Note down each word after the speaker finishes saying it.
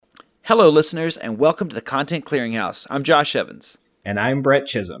Hello, listeners, and welcome to the Content Clearinghouse. I'm Josh Evans. And I'm Brett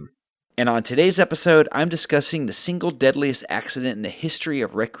Chisholm. And on today's episode, I'm discussing the single deadliest accident in the history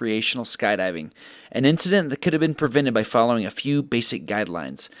of recreational skydiving, an incident that could have been prevented by following a few basic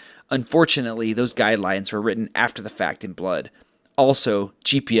guidelines. Unfortunately, those guidelines were written after the fact in blood. Also,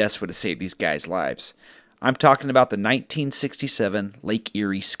 GPS would have saved these guys' lives. I'm talking about the 1967 Lake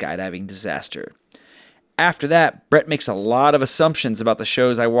Erie skydiving disaster. After that, Brett makes a lot of assumptions about the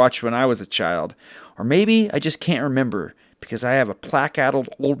shows I watched when I was a child. Or maybe I just can't remember because I have a plaque-addled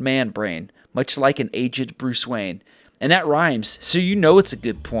old man brain, much like an aged Bruce Wayne. And that rhymes, so you know it's a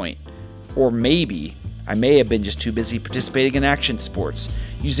good point. Or maybe I may have been just too busy participating in action sports,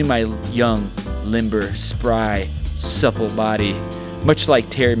 using my young, limber, spry, supple body, much like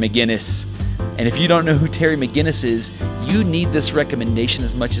Terry McGinnis. And if you don't know who Terry McGinnis is, you need this recommendation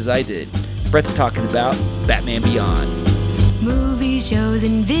as much as I did. Brett's talking about Batman Beyond. Movies, shows,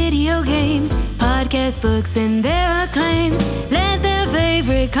 and video games, podcast, books, and their acclaims. Let their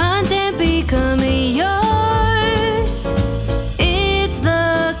favorite content become yours. It's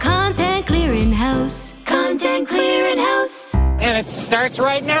the Content Clearinghouse. Content Clearinghouse. And it starts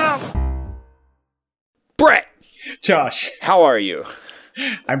right now. Brett! Josh. How are you?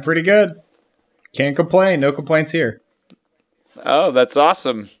 I'm pretty good. Can't complain. No complaints here. Oh, that's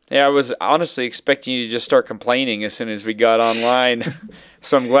awesome. Yeah, I was honestly expecting you to just start complaining as soon as we got online.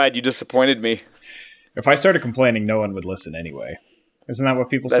 So I'm glad you disappointed me. If I started complaining, no one would listen anyway. Isn't that what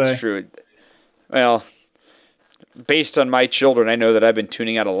people say? That's true. Well, based on my children, I know that I've been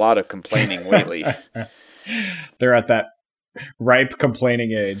tuning out a lot of complaining lately. They're at that ripe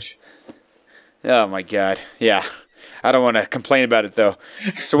complaining age. Oh my God. Yeah. I don't want to complain about it, though.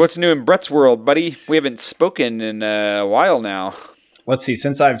 So what's new in Brett's world, buddy? We haven't spoken in a while now. Let's see.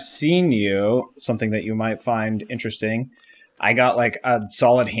 Since I've seen you, something that you might find interesting, I got like a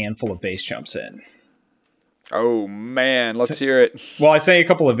solid handful of base jumps in. Oh, man. Let's hear it. Well, I sent you a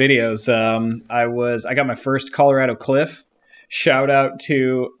couple of videos. I got my first Colorado cliff. Shout out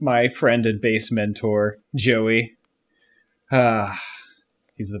to my friend and base mentor, Joey.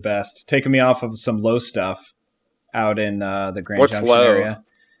 He's the best. Taking me off of some low stuff out in the Grand Junction area.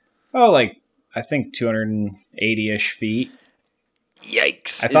 Oh, like, I think 280-ish feet.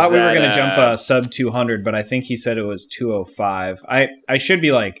 Yikes. I thought we were going to jump a sub 200, but I think he said it was 205. I should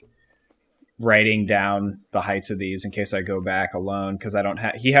be, like, writing down the heights of these in case I go back alone, because I don't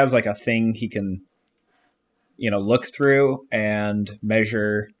have... He has, like, a thing he can, look through and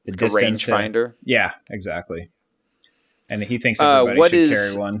measure the distance. A rangefinder? Yeah, exactly. And he thinks everybody should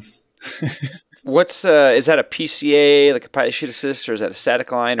carry one. What's is that a PCA, like a pilot chute assist, or is that a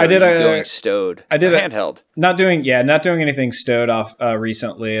static line? Or are you going stowed? I did handheld. Not doing anything stowed off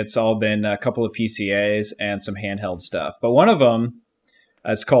recently. It's all been a couple of PCAs and some handheld stuff. But one of them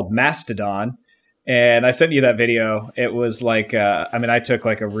is called Mastodon, and I sent you that video. It was like, I took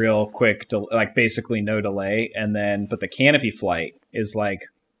like a real quick, like basically no delay, but the canopy flight is like,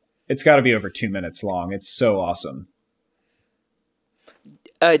 it's got to be over 2 minutes long. It's so awesome.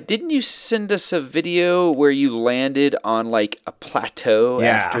 Didn't you send us a video where you landed on like a plateau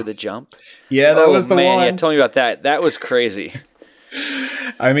after the jump? Yeah, that was the one. Yeah, tell me about that. That was crazy.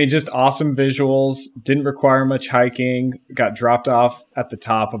 Just awesome visuals. Didn't require much hiking. Got dropped off at the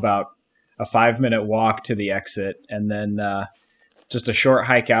top, about a 5-minute walk to the exit, and then just a short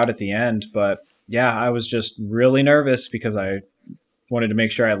hike out at the end. But yeah, I was just really nervous because I wanted to make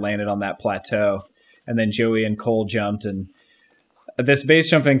sure I landed on that plateau. And then Joey and Cole jumped, and this base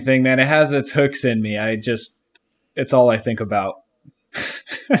jumping thing, man, it has its hooks in me. It's all I think about.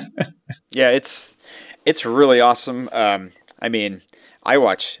 Yeah, it's really awesome. I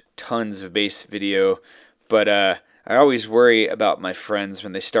watch tons of base video, but I always worry about my friends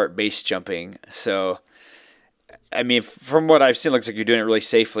when they start base jumping. So, from what I've seen, it looks like you're doing it really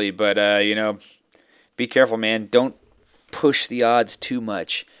safely, but, be careful, man. Don't push the odds too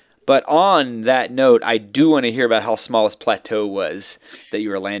much. But on that note, I do want to hear about how small this plateau was that you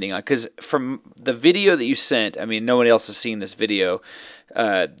were landing on. Because from the video that you sent, no one else has seen this video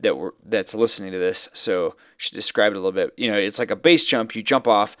that's listening to this, so you should describe it a little bit. It's like a base jump. You jump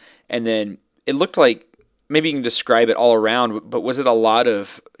off, and then it looked like, maybe you can describe it all around, but was it a lot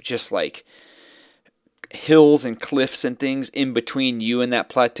of just like hills and cliffs and things in between you and that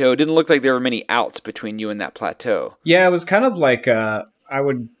plateau? It didn't look like there were many outs between you and that plateau. Yeah, it was kind of like, I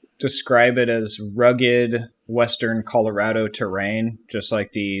would describe it as rugged western Colorado terrain, just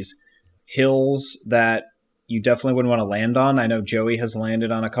like these hills that you definitely wouldn't want to land on. I know Joey has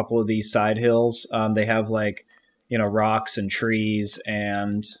landed on a couple of these side hills. They have like, rocks and trees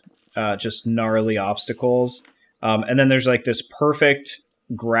and just gnarly obstacles. And then there's like this perfect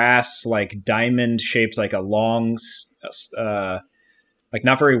grass, like diamond shaped, like a long, like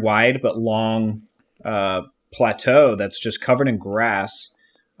not very wide, but long plateau that's just covered in grass.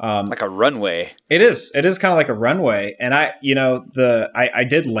 Like a runway. It is kind of like a runway. And I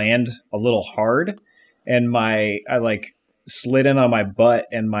did land a little hard, and I like slid in on my butt,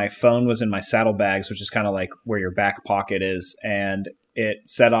 and my phone was in my saddlebags, which is kind of like where your back pocket is. And it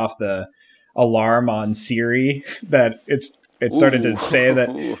set off the alarm on Siri that it started to say that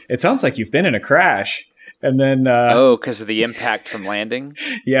it sounds like you've been in a crash. And then because of the impact from landing.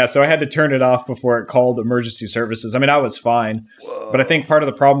 Yeah, so I had to turn it off before it called emergency services. I mean, I was fine. Whoa. But I think part of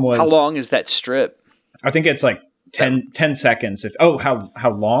the problem was, how long is that strip? I think it's like 10 seconds.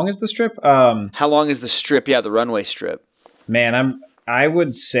 How long is the strip? How long is the strip? Yeah, the runway strip. Man, I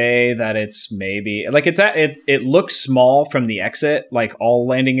would say that it's maybe like it looks small from the exit, like all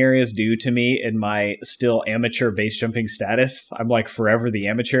landing areas do to me in my still amateur base jumping status. I'm like forever the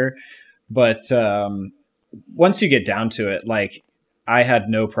amateur. But once you get down to it, like I had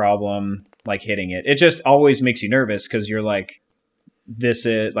no problem like hitting it. It just always makes you nervous because you're like, this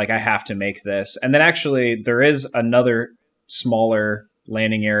is like, I have to make this. And then actually there is another smaller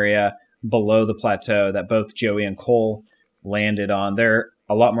landing area below the plateau that both Joey and Cole landed on. They're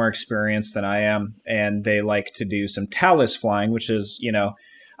a lot more experienced than I am, and they like to do some talus flying, which is,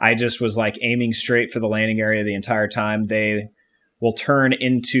 I just was like aiming straight for the landing area the entire time. They will turn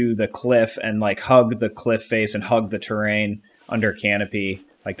into the cliff and like hug the cliff face and hug the terrain under canopy.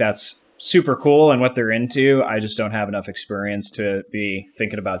 Like that's super cool and what they're into. I just don't have enough experience to be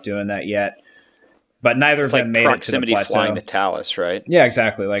thinking about doing that yet. But neither of them made it to the plateau. Proximity flying the talus, right? Yeah,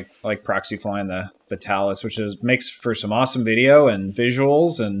 exactly. Like proxy flying the talus, which makes for some awesome video and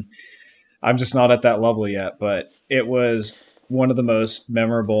visuals. And I'm just not at that level yet. But it was one of the most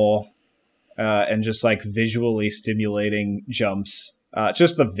memorable and just like visually stimulating jumps.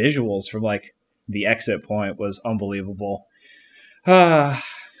 Just the visuals from like the exit point was unbelievable.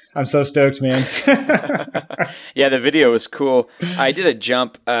 I'm so stoked, man. Yeah, the video was cool. I did a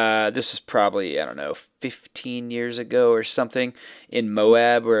jump. This is probably, 15 years ago or something in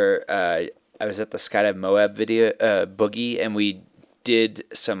Moab, where I was at the Skydive Moab video boogie, and we did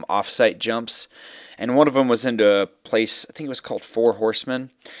some offsite jumps. And one of them was into a place, I think it was called Four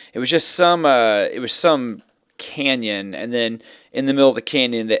Horsemen. It was just some canyon, and then in the middle of the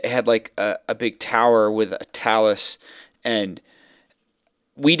canyon, that had like a big tower with a talus, and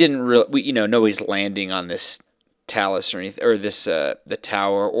we didn't really, nobody's landing on this talus or anything, or this the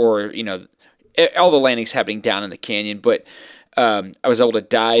tower, or all the landings happening down in the canyon. But I was able to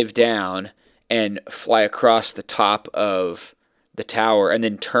dive down and fly across the top of the tower, and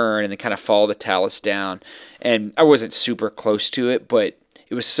then turn and then kind of follow the talus down. And I wasn't super close to it, but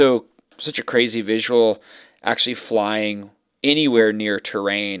it was such a crazy visual, actually flying anywhere near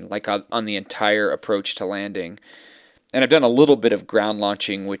terrain, like on the entire approach to landing. And I've done a little bit of ground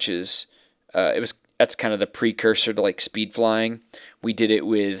launching, which is, that's kind of the precursor to like speed flying. We did it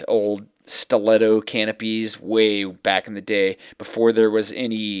with old stiletto canopies way back in the day, before there was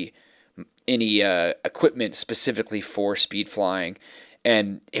any equipment specifically for speed flying.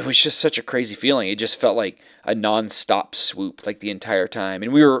 And it was just such a crazy feeling. It just felt like a non-stop swoop like the entire time.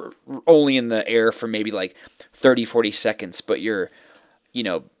 And we were only in the air for maybe like 30, 40 seconds, but you're,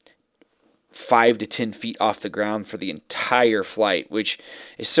 5 to 10 feet off the ground for the entire flight, which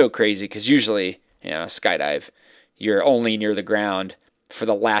is so crazy because usually, skydive, you're only near the ground for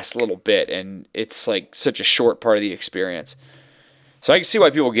the last little bit, and it's like such a short part of the experience. So I can see why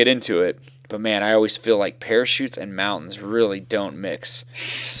people get into it, but man, I always feel like parachutes and mountains really don't mix.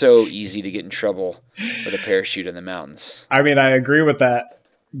 It's so easy to get in trouble with a parachute in the mountains. I mean, I agree with that.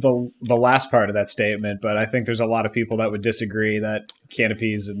 The last part of that statement, but I think there's a lot of people that would disagree that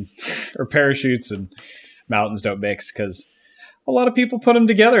canopies or parachutes and mountains don't mix, because a lot of people put them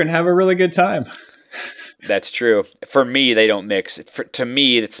together and have a really good time. That's true. For me, they don't mix. To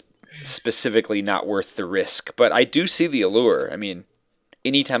me, it's specifically not worth the risk, but I do see the allure. I mean,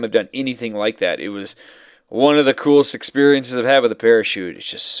 anytime I've done anything like that, it was one of the coolest experiences I've had with a parachute.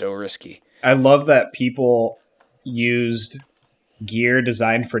 It's just so risky. I love that people used gear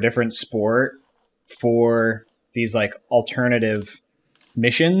designed for different sport for these like alternative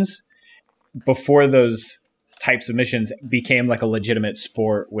missions before those types of missions became like a legitimate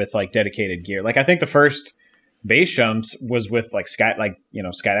sport with like dedicated gear. Like I think the first base jumps was with like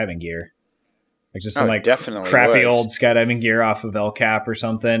skydiving gear, like just some crappy old skydiving gear off of El Cap or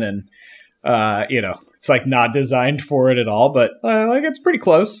something. And it's like not designed for it at all, but like it's pretty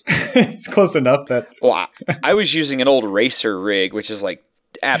close. It's close enough that. Well, I was using an old racer rig, which is like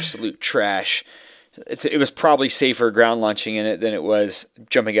absolute trash, it was probably safer ground launching in it than it was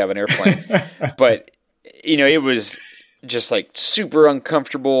jumping out of an airplane. But, it was just like super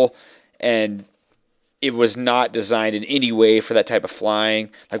uncomfortable, and it was not designed in any way for that type of flying.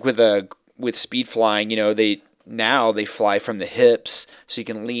 Like with speed flying, they fly from the hips, so you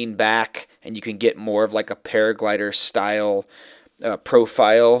can lean back and you can get more of like a paraglider style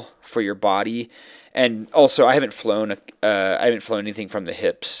profile for your body. And also, I haven't flown anything from the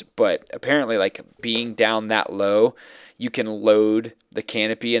hips, but apparently, like being down that low, you can load the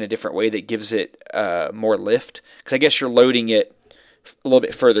canopy in a different way that gives it more lift. Because I guess you're loading it a little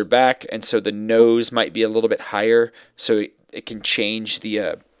bit further back, and so the nose might be a little bit higher, so it can change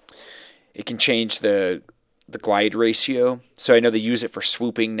the glide ratio. So I know they use it for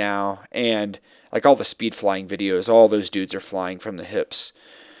swooping now, and like all the speed flying videos, all those dudes are flying from the hips.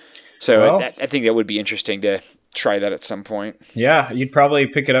 So I think that would be interesting to try that at some point. Yeah, you'd probably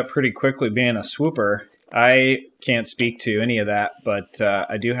pick it up pretty quickly being a swooper. I can't speak to any of that, but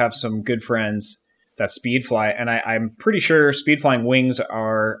I do have some good friends that speed fly, and I'm pretty sure speed flying wings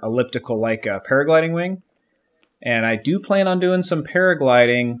are elliptical like a paragliding wing. And I do plan on doing some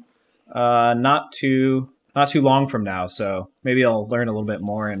paragliding not too long from now, so maybe I'll learn a little bit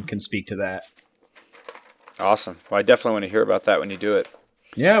more and can speak to that. Awesome. Well, I definitely want to hear about that when you do it.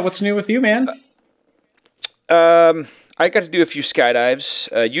 Yeah, what's new with you, man? I got to do a few skydives.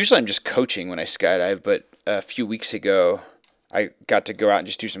 Usually I'm just coaching when I skydive, but a few weeks ago I got to go out and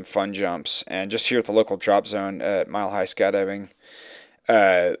just do some fun jumps. And just here at the local drop zone at Mile High Skydiving,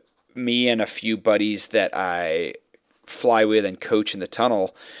 me and a few buddies that I fly with and coach in the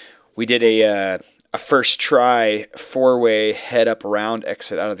tunnel, we did a first try 4-way head up around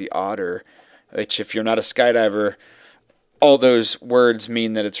exit out of the Otter, which if you're not a skydiver, all those words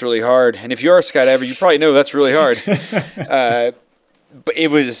mean that it's really hard. And if you are a skydiver, you probably know that's really hard. But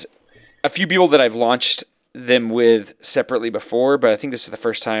it was a few people that I've launched them with separately before, but I think this is the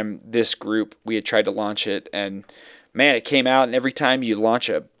first time this group, we had tried to launch it. And man, it came out, and every time you launch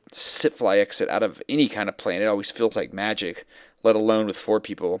a sit fly exit out of any kind of plane, it always feels like magic, let alone with 4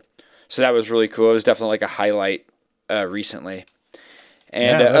 people. So that was really cool. It was definitely like a highlight recently.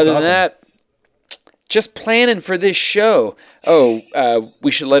 And other than that, just planning for this show.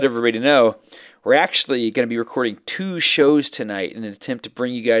 We should let everybody know we're actually going to be recording 2 shows tonight in an attempt to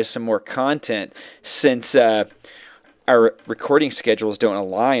bring you guys some more content, since our recording schedules don't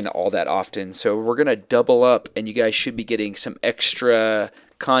align all that often. So we're going to double up, and you guys should be getting some extra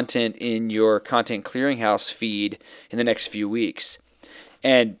content in your Content Clearinghouse feed in the next few weeks.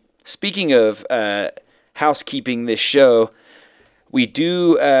 And speaking of housekeeping this show, we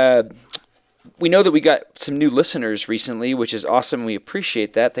know that we got some new listeners recently, which is awesome. We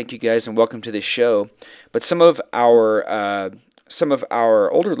appreciate that. Thank you guys, and welcome to this show. But some of our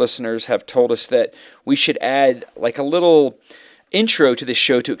older listeners have told us that we should add like a little intro to this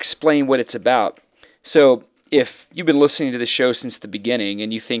show to explain what it's about. So if you've been listening to the show since the beginning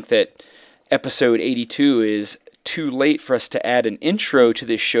and you think that episode 82 is too late for us to add an intro to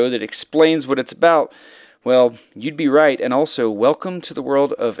this show that explains what it's about, well, you'd be right. And also, welcome to the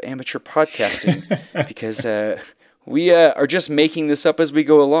world of amateur podcasting, because we are just making this up as we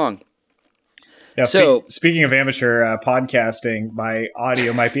go along. Yeah, so speaking of amateur podcasting, my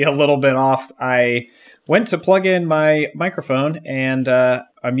audio might be a little bit off. I went to plug in my microphone, and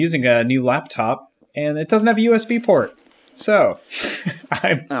I'm using a new laptop, and it doesn't have a USB port. So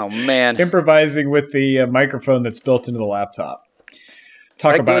I'm improvising with the microphone that's built into the laptop.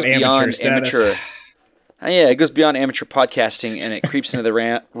 Talk about amateur status. Yeah, it goes beyond amateur podcasting, and it creeps into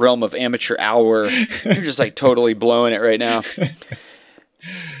the realm of amateur hour. You're just like totally blowing it right now.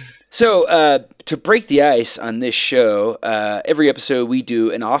 So to break the ice on this show, every episode we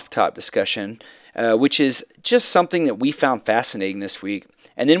do an off-top discussion, which is just something that we found fascinating this week.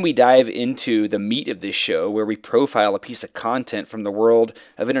 And then we dive into the meat of this show, where we profile a piece of content from the world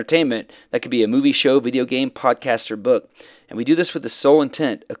of entertainment. That could be a movie, show, video game, podcast, or book. And we do this with the sole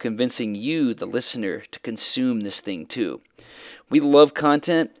intent of convincing you, the listener, to consume this thing too. We love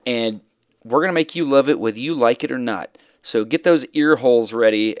content, and we're going to make you love it whether you like it or not. So get those ear holes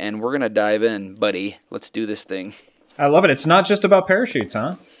ready, and we're going to dive in, buddy. Let's do this thing. I love it. It's not just about parachutes,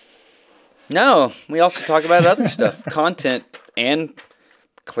 huh? No, we also talk about other stuff, content, and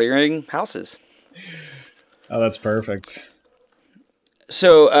clearing houses. Oh, that's perfect.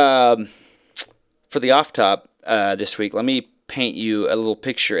 So for the off-top this week, let me paint you a little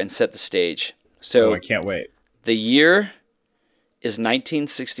picture and set the stage. So I can't wait. The year is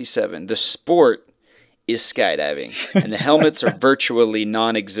 1967. The sport is skydiving, and the helmets are virtually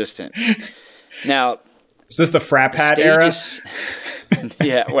non-existent. Now, is this the frat pad era?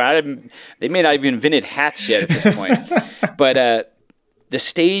 Yeah, well, they may not have even invented hats yet at this point. But the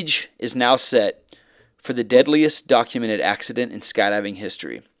stage is now set for the deadliest documented accident in skydiving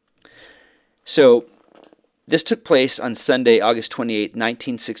history. So this took place on Sunday, August 28,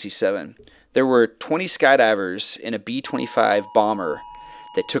 1967. There were 20 skydivers in a B-25 bomber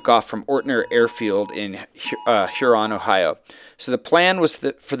that took off from Ortner Airfield in Huron, Ohio. So the plan was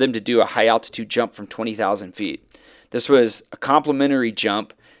for them to do a high-altitude jump from 20,000 feet. This was a complimentary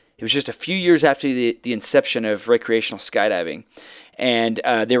jump. It was just a few years after the inception of recreational skydiving, and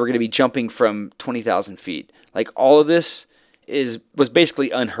they were going to be jumping from 20,000 feet. Like, all of this was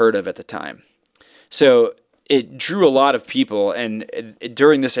basically unheard of at the time. So it drew a lot of people, and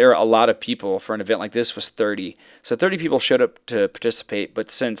during this era, a lot of people for an event like this was 30. So 30 people showed up to participate, but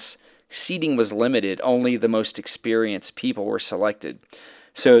since seating was limited, only the most experienced people were selected.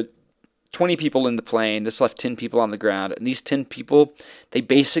 So 20 people in the plane, this left 10 people on the ground, and these 10 people, they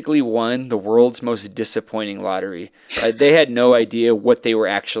basically won the world's most disappointing lottery. They had no idea what they were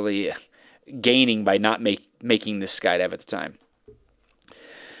actually gaining by not making this skydive at the time.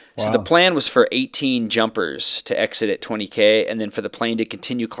 Wow. So the plan was for 18 jumpers to exit at 20K, and then for the plane to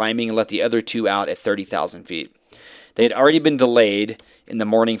continue climbing and let the other two out at 30,000 feet. They had already been delayed in the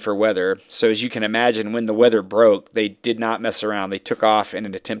morning for weather, so as you can imagine, when the weather broke, they did not mess around. They took off in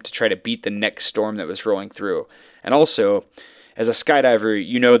an attempt to try to beat the next storm that was rolling through. And also, as a skydiver,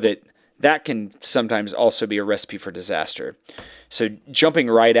 you know that can sometimes also be a recipe for disaster. So jumping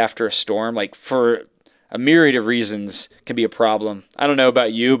right after a storm, like for a myriad of reasons, can be a problem. I don't know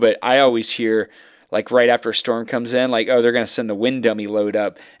about you, but I always hear, like right after a storm comes in, like, oh, they're going to send the wind dummy load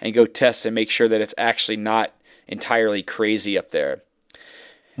up and go test and make sure that it's actually not entirely crazy up there.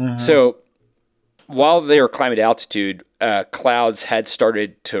 Mm-hmm. So while they were climbing to altitude, clouds had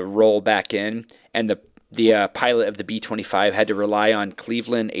started to roll back in, and the pilot of the B-25 had to rely on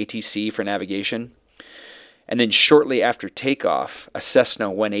Cleveland ATC for navigation. And then shortly after takeoff, a Cessna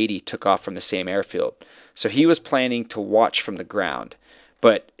 180 took off from the same airfield. So he was planning to watch from the ground,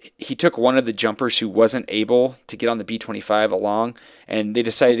 but he took one of the jumpers who wasn't able to get on the B-25 along, and they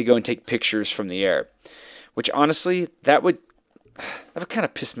decided to go and take pictures from the air, which honestly, that would kind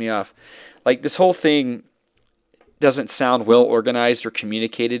of piss me off. Like, this whole thing doesn't sound well organized or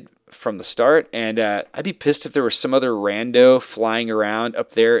communicated from the start, and I'd be pissed if there was some other rando flying around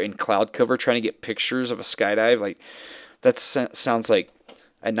up there in cloud cover trying to get pictures of a skydive. Like, that sounds like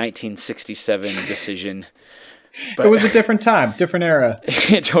a 1967 decision. But it was a different time, different era.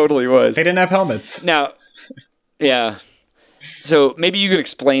 It totally was. They didn't have helmets. Now, yeah. So maybe you could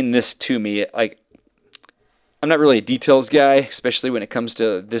explain this to me. Like, I'm not really a details guy, especially when it comes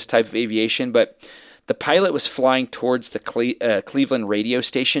to this type of aviation, but the pilot was flying towards the Cleveland radio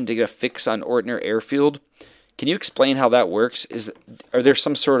station to get a fix on Ortner Airfield. Can you explain how that works? Are there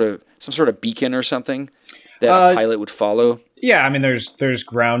some sort of beacon or something that a pilot would follow? Yeah, I mean, there's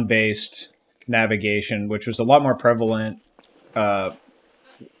ground-based navigation, which was a lot more prevalent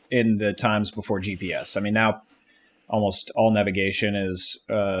in the times before GPS. I mean, now almost all navigation is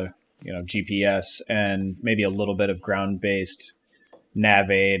GPS and maybe a little bit of ground-based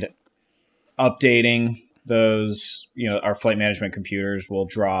nav-aid. Updating those, our flight management computers will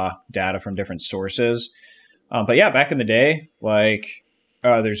draw data from different sources. But yeah, back in the day, like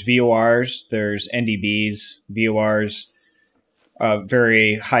there's VORs, there's NDBs, VORs,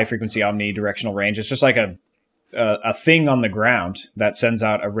 very high frequency omnidirectional range. It's just like a thing on the ground that sends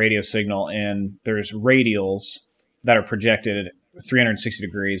out a radio signal, and there's radials that are projected 360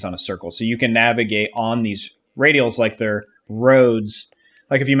 degrees on a circle. So you can navigate on these radials like they're roads.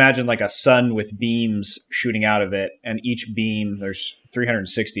 Like if you imagine like a sun with beams shooting out of it, and each beam, there's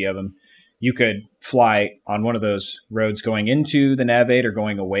 360 of them, you could fly on one of those roads going into the nav aid or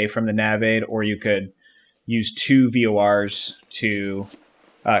going away from the nav aid, or you could use two VORs to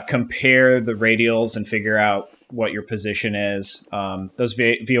compare the radials and figure out what your position is. Those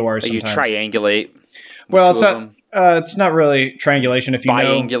VORs sometimes... You triangulate. Well, it's not really triangulation if you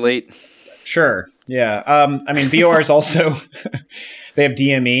Biangulate. Sure. Yeah. I mean, VORs also... They have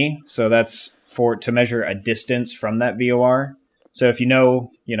DME, so that's to measure a distance from that VOR. So if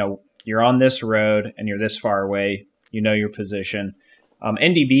you're on this road and you're this far away, you know your position.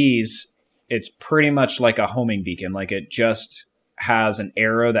 NDBs, it's pretty much like a homing beacon. Like it just has an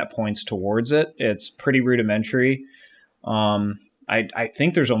arrow that points towards it. It's pretty rudimentary. I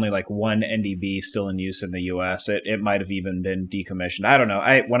think there's only like one NDB still in use in the U.S. It might have even been decommissioned. I don't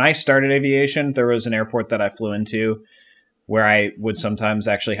know. When I started aviation, there was an airport that I flew into where I would sometimes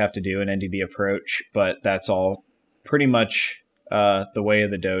actually have to do an NDB approach, but that's all pretty much the way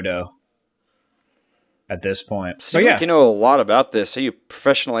of the dodo. at this point. Seems like you know a lot about this. Are you a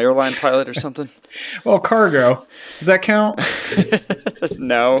professional airline pilot or something? Well, cargo. Does that count?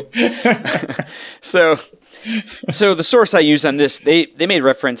 No. So the source I used on this, they made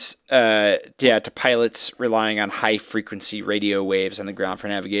reference to pilots relying on high frequency radio waves on the ground for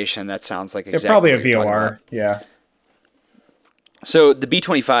navigation. That sounds like exactly probably a what you're talking VOR. about. Yeah. So the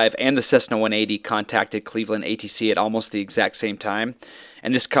B-25 and the Cessna 180 contacted Cleveland ATC at almost the exact same time,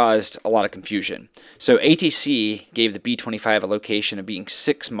 and this caused a lot of confusion. So ATC gave the B-25 a location of being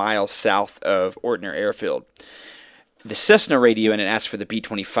 6 miles south of Ortner Airfield. The Cessna radio in and asked for the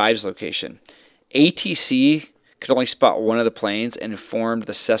B-25's location. ATC could only spot one of the planes and informed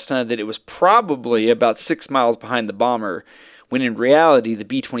the Cessna that it was probably about 6 miles behind the bomber, when in reality the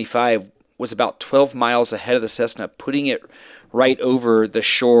B-25 was about 12 miles ahead of the Cessna, putting it right over the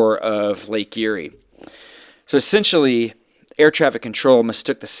shore of Lake Erie. So essentially, air traffic control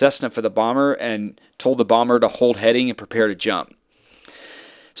mistook the Cessna for the bomber and told the bomber to hold heading and prepare to jump.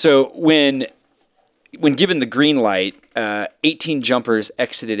 So when given the green light, 18 jumpers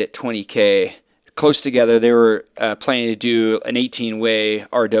exited at 20K. Close together, they were planning to do an 18-way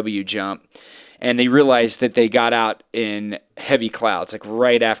RW jump, and they realized that they got out in heavy clouds, like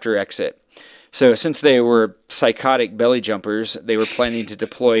right after exit. So since they were psychotic belly jumpers, they were planning to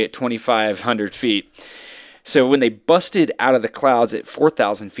deploy at 2,500 feet. So when they busted out of the clouds at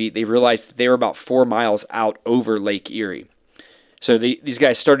 4,000 feet, they realized that they were about 4 miles out over Lake Erie. So these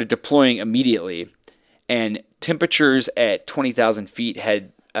guys started deploying immediately, and temperatures at 20,000 feet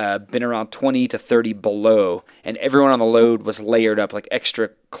had been around 20 to 30 below, and everyone on the load was layered up like extra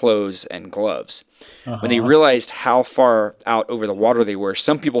clothes and gloves. When they realized how far out over the water they were,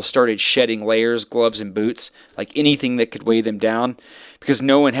 some people started shedding layers, gloves, and boots, like anything that could weigh them down, because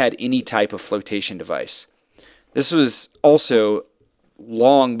no one had any type of flotation device. This was also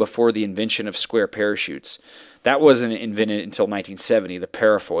long before the invention of square parachutes. That wasn't invented until 1970, the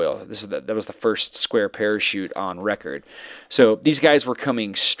parafoil. That was the first square parachute on record. So these guys were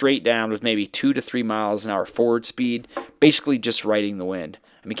coming straight down with maybe 2 to 3 miles an hour forward speed, basically just riding the wind.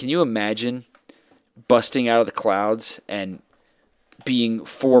 I mean, can you imagine busting out of the clouds and being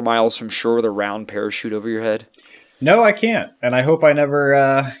 4 miles from shore with a round parachute over your head? No, I can't. And I hope I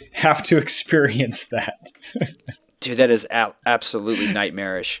never have to experience that. Dude, that is absolutely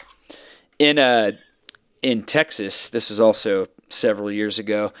nightmarish. In Texas, this is also several years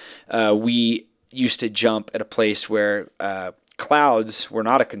ago, we used to jump at a place where clouds were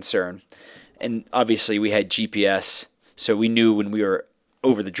not a concern. And obviously we had GPS, so we knew when we were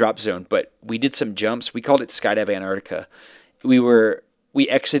over the drop zone. But we did some jumps. We called it Skydive Antarctica. We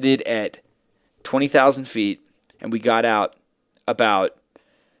exited at 20,000 feet, and we got out about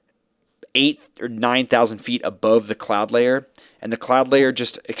 8,000 or 9,000 feet above the cloud layer, and the cloud layer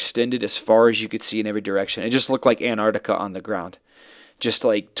just extended as far as you could see in every direction. It just looked like Antarctica on the ground, just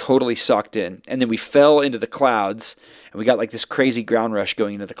like totally socked in. And then we fell into the clouds, and we got like this crazy ground rush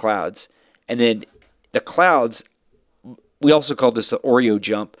going into the clouds. And then the clouds, we also called this the Oreo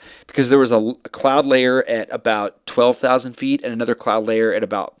jump, because there was a cloud layer at about 12,000 feet and another cloud layer at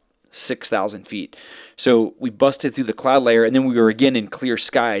about 6,000 feet. So we busted through the cloud layer, and then we were again in clear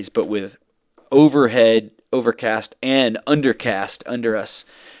skies, but with overhead, overcast, and undercast under us.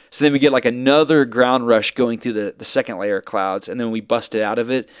 So then we get like another ground rush going through the second layer of clouds, and then when we busted out of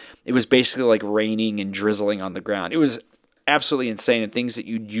it, it was basically like raining and drizzling on the ground. It was absolutely insane, and things that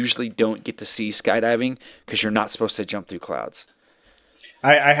you usually don't get to see skydiving because you're not supposed to jump through clouds.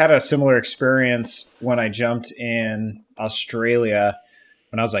 I had a similar experience when I jumped in Australia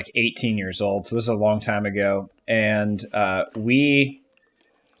when I was like 18 years old. So this is a long time ago. And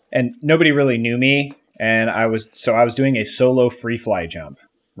nobody really knew me. And I was doing a solo free fly jump,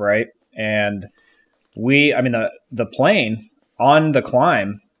 right? And the plane on the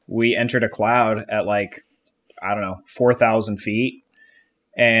climb, we entered a cloud at like, I don't know, 4,000 feet.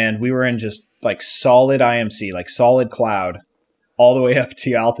 And we were in just like solid IMC, like solid cloud all the way up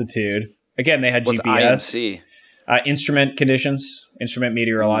to altitude. Again, they had What's GPS. IMC? Instrument conditions, instrument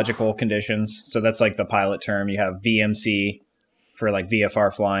meteorological conditions. So that's like the pilot term. You have VMC for like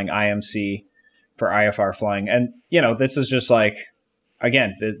VFR flying, IMC for IFR flying. And, this is just like,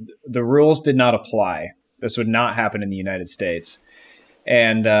 again, the rules did not apply. This would not happen in the United States.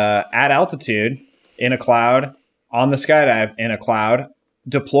 And at altitude, in a cloud, on the skydive, in a cloud,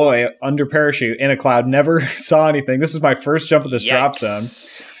 deploy under parachute, in a cloud, never saw anything. This is my first jump of this drop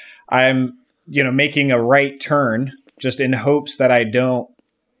zone. I'm making a right turn just in hopes that I don't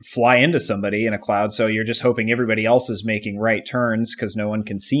fly into somebody in a cloud. So you're just hoping everybody else is making right turns because no one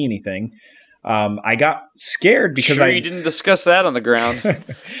can see anything. I got scared because you didn't discuss that on the ground.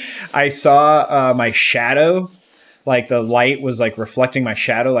 I saw my shadow, like the light was like reflecting my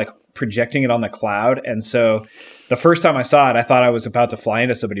shadow, like projecting it on the cloud. And so the first time I saw it, I thought I was about to fly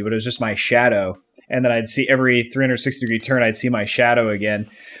into somebody, but it was just my shadow. And then I'd see every 360-degree turn, I'd see my shadow again.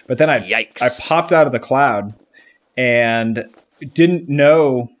 But then I popped out of the cloud and didn't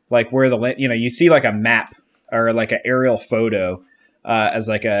know like where you see like a map or like an aerial photo as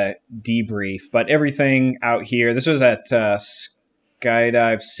like a debrief. But everything out here, this was at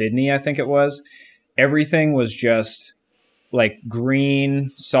Skydive Sydney, I think it was. Everything was just like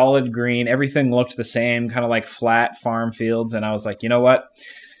green, solid green. Everything looked the same, kind of like flat farm fields. And I was like, you know what?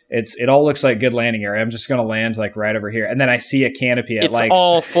 It all looks like good landing area. I'm just going to land like right over here. And then I see a canopy at it's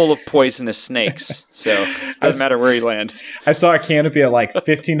all full of poisonous snakes. So it doesn't matter where you land. I saw a canopy at like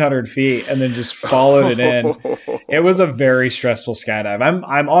 1,500 feet and then just followed it in. It was a very stressful skydive.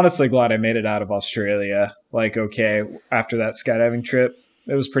 I'm honestly glad I made it out of Australia. Like, okay, after that skydiving trip,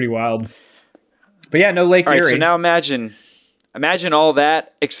 it was pretty wild. But yeah, no Lake Erie. All right, so now imagine all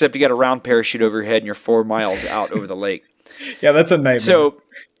that, except you got a round parachute over your head and you're 4 miles out over the lake. Yeah, that's a nightmare.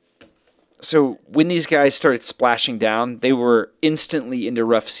 So when these guys started splashing down, they were instantly into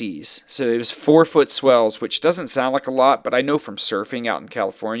rough seas. So it was 4-foot swells, which doesn't sound like a lot, but I know from surfing out in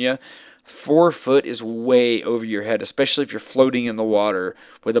California, 4 foot is way over your head, especially if you're floating in the water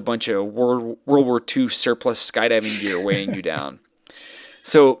with a bunch of World War II surplus skydiving gear weighing you down.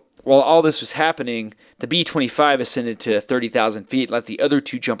 So while all this was happening, the B-25 ascended to 30,000 feet, let the other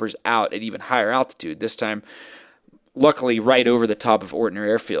 2 jumpers out at even higher altitude, this time luckily right over the top of Ortner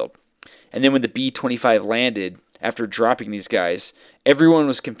Airfield. And then when the B-25 landed, after dropping these guys, everyone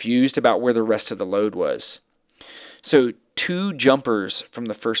was confused about where the rest of the load was. So 2 jumpers from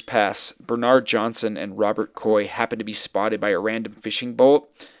the first pass, Bernard Johnson and Robert Coy, happened to be spotted by a random fishing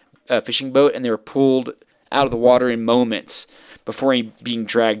boat, and they were pulled out of the water in moments before being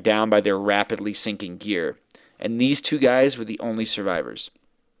dragged down by their rapidly sinking gear. And these 2 guys were the only survivors.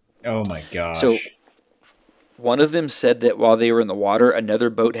 Oh my gosh. So one of them said that while they were in the water,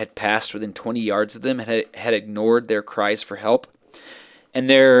 another boat had passed within 20 yards of them and had ignored their cries for help. And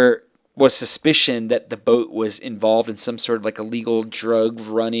there was suspicion that the boat was involved in some sort of like illegal drug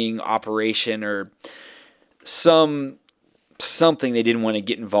running operation or something they didn't want to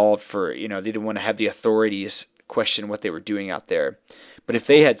get involved for. They didn't want to have the authorities question what they were doing out there. But if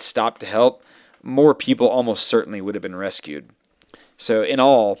they had stopped to help, more people almost certainly would have been rescued. So in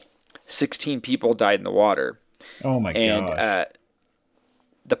all, 16 people died in the water. Oh my gosh. And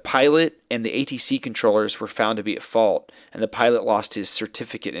the pilot and the ATC controllers were found to be at fault, and the pilot lost his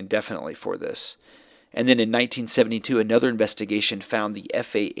certificate indefinitely for this. And then in 1972, another investigation found the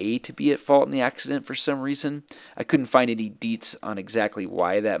FAA to be at fault in the accident for some reason. I couldn't find any deets on exactly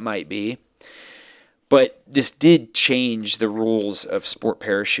why that might be. But this did change the rules of sport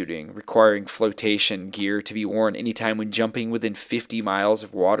parachuting, requiring flotation gear to be worn anytime when jumping within 50 miles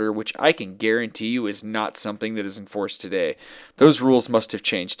of water, which I can guarantee you is not something that is enforced today. Those rules must have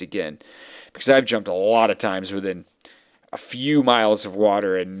changed again, because I've jumped a lot of times within a few miles of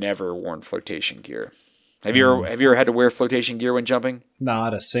water and never worn flotation gear. Have you ever had to wear flotation gear when jumping?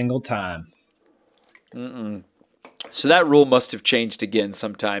 Not a single time. Mm-mm. So that rule must have changed again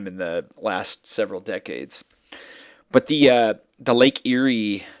sometime in the last several decades. But the Lake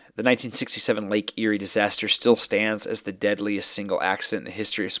Erie, the 1967 Lake Erie disaster still stands as the deadliest single accident in the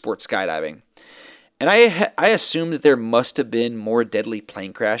history of sports skydiving. And I assume that there must have been more deadly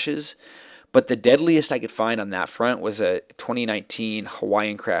plane crashes, but the deadliest I could find on that front was a 2019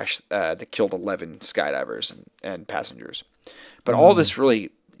 Hawaiian crash that killed 11 skydivers and passengers. But all this really,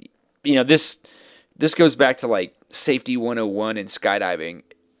 this goes back to like safety 101 in skydiving.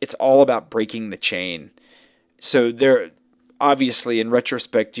 It's all about breaking the chain. So there, obviously, in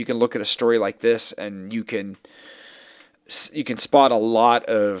retrospect, you can look at a story like this and you can spot a lot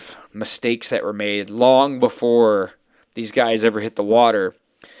of mistakes that were made long before these guys ever hit the water.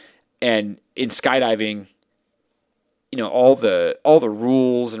 And in skydiving, all the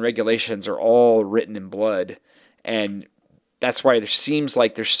rules and regulations are all written in blood, and that's why there seems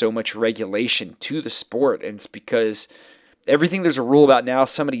like there's so much regulation to the sport. And it's because everything there's a rule about now,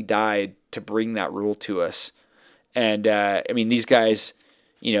 somebody died to bring that rule to us. And, these guys,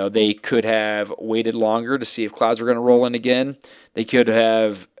 they could have waited longer to see if clouds were going to roll in again. They could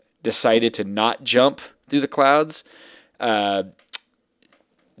have decided to not jump through the clouds.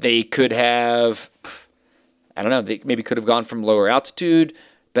 They could have, they maybe could have gone from lower altitude,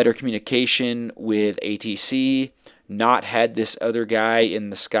 better communication with ATC, not had this other guy in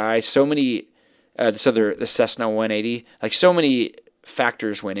the sky. So many, the Cessna 180, like so many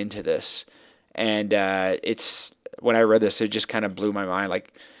factors went into this. And it's, when I read this, it just kind of blew my mind.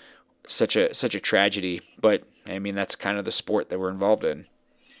 Like, such a tragedy. But I mean, that's kind of the sport that we're involved in.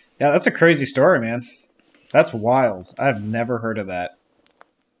 Yeah, that's a crazy story, man. That's wild. I've never heard of that.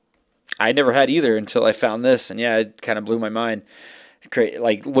 I never had either until I found this, and yeah, it kind of blew my mind.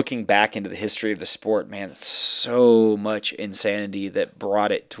 Like looking back into the history of the sport, man, so much insanity that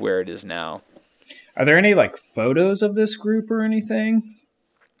brought it to where it is now. Are there any like photos of this group or anything?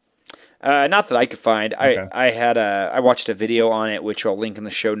 Not that I could find. Okay. I watched a video on it, which I'll link in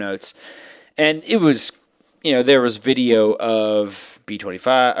the show notes, and it was, there was video of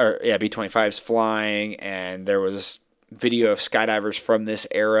B-25s flying, and there was video of skydivers from this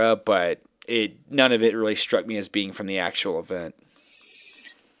era, but none of it really struck me as being from the actual event.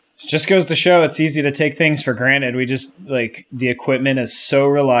 Just goes to show it's easy to take things for granted. We just like the equipment is so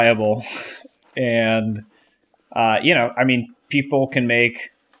reliable, and people can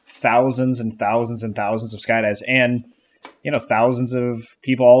make thousands and thousands and thousands of skydives, and thousands of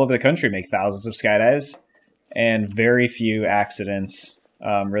people all over the country make thousands of skydives, and very few accidents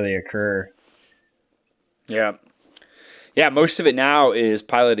really occur. Yeah. Yeah, most of it now is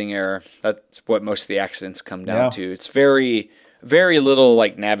piloting error. That's what most of the accidents come down to. It's very, very little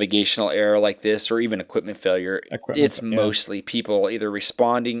like navigational error like this, or even equipment failure. It's mostly people either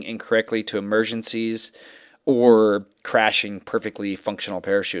responding incorrectly to emergencies or crashing perfectly functional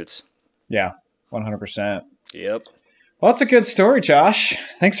parachutes. Yeah, 100%. Yep. Well, that's a good story, Josh.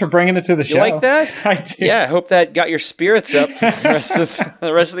 Thanks for bringing it to the show. You like that? I do. Yeah, I hope that got your spirits up for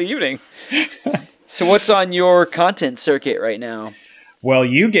the rest of the evening. So what's on your content circuit right now? Well,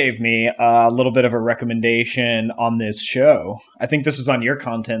 you gave me a little bit of a recommendation on this show. I think this was on your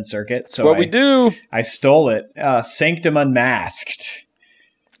content circuit. So what we do. I stole it. Sanctum Unmasked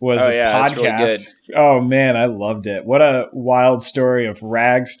was a podcast. That's really good. Oh, man, I loved it. What a wild story of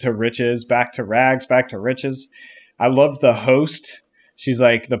rags to riches, back to rags, back to riches. I loved the host. She's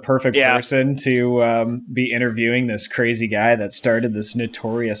like the perfect person to be interviewing this crazy guy that started this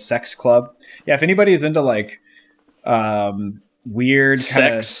notorious sex club. Yeah, if anybody's into like weird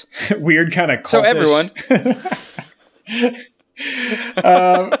sex, weird kind of cultish. So everyone.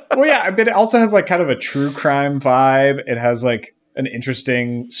 Well, yeah, but it also has like kind of a true crime vibe. It has like an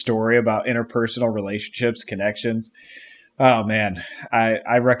interesting story about interpersonal relationships, connections. Oh man,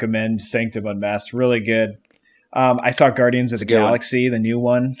 I recommend Sanctum Unmasked. Really good. I saw Guardians of the Galaxy, the new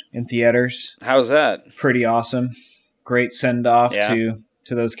one, in theaters. How's that? Pretty awesome. Great send off to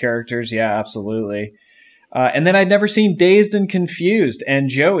those characters. Yeah, absolutely. And then I'd never seen Dazed and Confused, and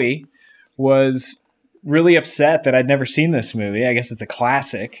Joey was really upset that I'd never seen this movie. I guess it's a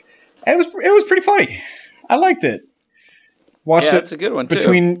classic. And it was pretty funny. I liked it. Watched it. That's a good one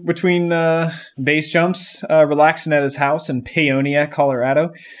too. Between base jumps, relaxing at his house in Paonia,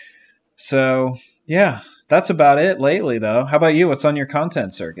 Colorado. So yeah, that's about it lately, though. How about you? What's on your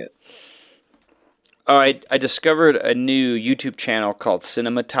content circuit? I discovered a new YouTube channel called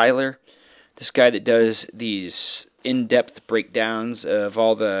Cinema Tyler. This guy that does these in-depth breakdowns of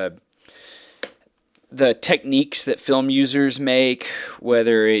all the techniques that film users make,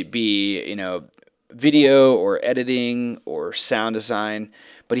 whether it be, video or editing or sound design.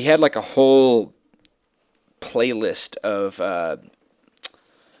 But he had like a whole playlist of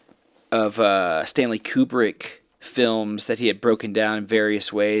Stanley Kubrick films that he had broken down in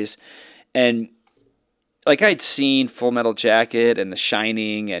various ways. And like I'd seen Full Metal Jacket and The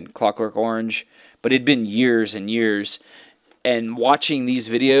Shining and Clockwork Orange, but it'd been years and years. And watching these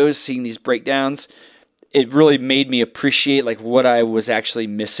videos, seeing these breakdowns, it really made me appreciate like what I was actually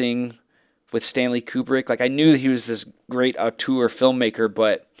missing with Stanley Kubrick. Like I knew that he was this great auteur filmmaker,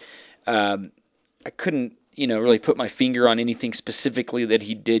 but I couldn't, really put my finger on anything specifically that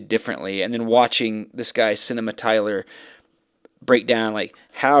he did differently. And then watching this guy, Cinema Tyler, break down like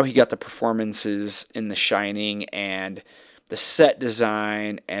how he got the performances in The Shining and the set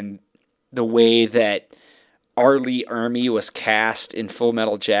design and the way that R. Lee Ermey was cast in Full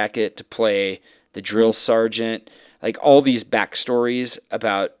Metal Jacket to play the drill sergeant, like all these backstories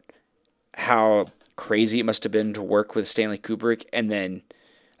about how crazy it must have been to work with Stanley Kubrick, and then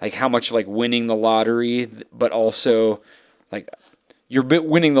like how much like winning the lottery, but also like you're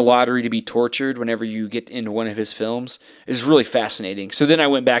winning the lottery to be tortured whenever you get into one of his films is really fascinating. So then I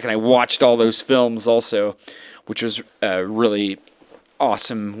went back and I watched all those films also, which was a really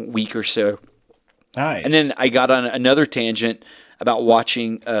awesome week or so. Nice. And then I got on another tangent about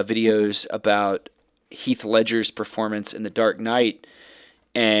watching videos about Heath Ledger's performance in The Dark Knight,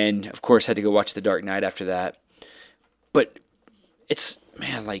 and of course had to go watch The Dark Knight after that. But it's,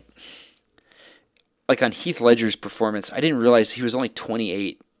 man, like on Heath Ledger's performance, I didn't realize he was only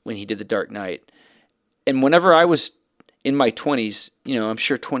 28 when he did The Dark Knight. And whenever I was in my 20s, I'm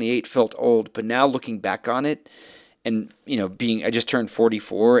sure 28 felt old, but now looking back on it and, I just turned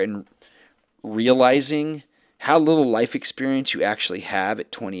 44 and realizing how little life experience you actually have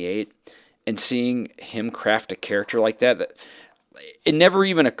at 28 and seeing him craft a character like that it never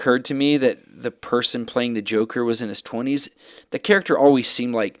even occurred to me that the person playing the Joker was in his 20s. The character always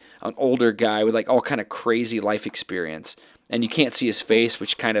seemed like an older guy with like all kind of crazy life experience. And you can't see his face,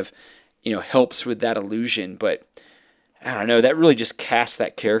 which kind of, helps with that illusion. But I don't know, that really just cast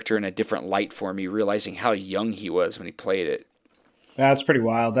that character in a different light for me, realizing how young he was when he played it. That's pretty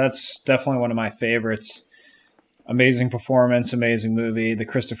wild. That's definitely one of my favorites. Amazing performance, amazing movie. The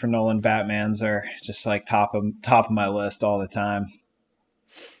Christopher Nolan Batmans are just like top of my list all the time.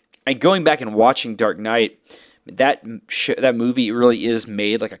 And going back and watching Dark Knight, that movie really is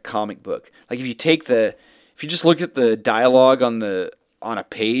made like a comic book. Like if you just look at the dialogue on a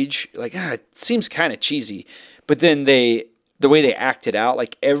page, like it seems kind of cheesy, but then the way they act it out,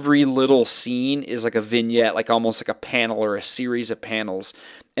 like every little scene is like a vignette, like almost like a panel or a series of panels.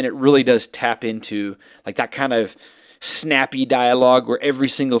 And it really does tap into like that kind of snappy dialogue where every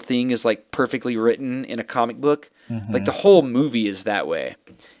single thing is like perfectly written in a comic book. Mm-hmm. Like the whole movie is that way.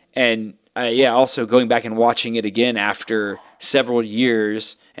 And also going back and watching it again after several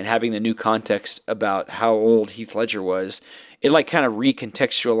years and having the new context about how old Heath Ledger was, it like kind of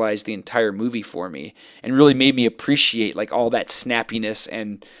recontextualized the entire movie for me and really made me appreciate like all that snappiness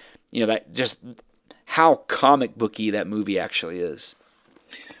and, that just how comic booky that movie actually is.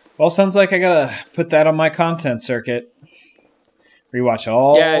 Well, sounds like I gotta put that on my content circuit. Rewatch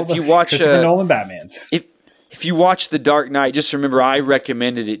all the Christopher Nolan Batmans. If you watch The Dark Knight, just remember I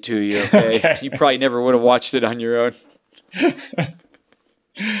recommended it to you. Okay? You probably never would have watched it on your own.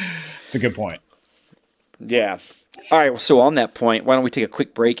 It's a good point. Yeah. All right. Well, so on that point, why don't we take a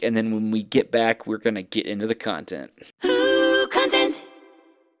quick break, and then when we get back, we're gonna get into the content. Ooh, content.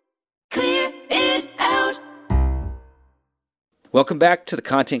 Clear it out. Welcome back to the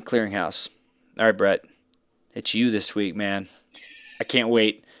Content Clearinghouse. All right, Brett, it's you this week, man. I can't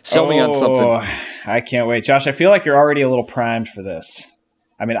wait. Sell me on something. I can't wait. Josh, I feel like you're already a little primed for this.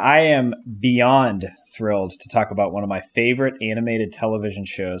 I mean, I am beyond thrilled to talk about one of my favorite animated television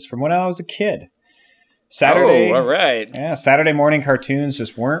shows from when I was a kid. All right. Yeah, Saturday morning cartoons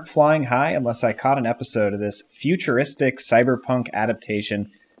just weren't flying high unless I caught an episode of this futuristic cyberpunk adaptation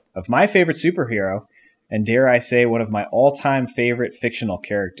of my favorite superhero, and dare I say, one of my all-time favorite fictional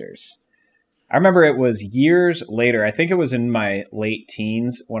characters. I remember it was years later, I think it was in my late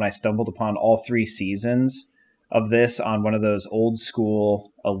teens, when I stumbled upon all 3 seasons of this on one of those old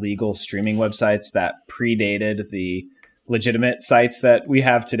school illegal streaming websites that predated the legitimate sites that we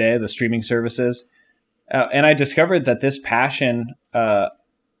have today, the streaming services. And I discovered that this passion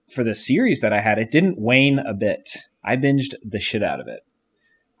for the series that I had, it didn't wane a bit. I binged the shit out of it.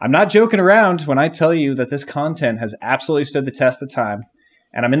 I'm not joking around when I tell you that this content has absolutely stood the test of time,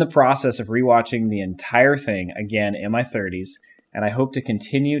 and I'm in the process of rewatching the entire thing again in my 30s, and I hope to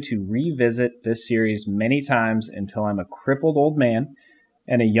continue to revisit this series many times until I'm a crippled old man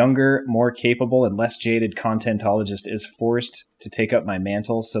and a younger, more capable, and less jaded contentologist is forced to take up my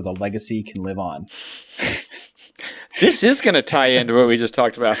mantle so the legacy can live on. This is going to tie into what we just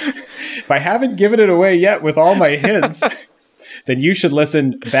talked about. If I haven't given it away yet with all my hints, then you should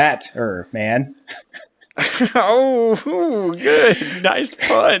listen better, man. Oh, good. Nice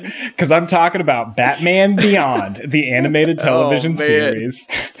pun. Because I'm talking about Batman Beyond, the animated television series.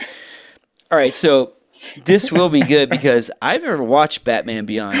 All right, so this will be good because I've never watched Batman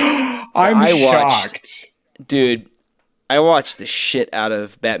Beyond. I'm shocked. Dude, I watched the shit out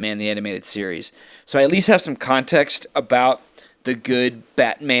of Batman the Animated Series. So I at least have some context about the good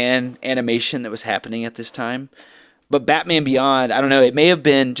Batman animation that was happening at this time. But Batman Beyond, I don't know, it may have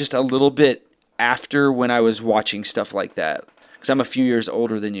been just a little bit after when I was watching stuff like that. Because I'm a few years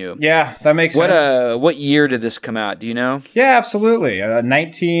older than you. Yeah, that makes sense. What year did this come out? Do you know? Yeah, absolutely.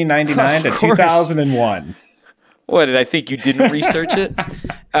 1999 to 2001. What, did I think you didn't research it?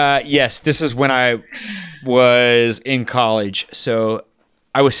 Yes, this is when I was in college. So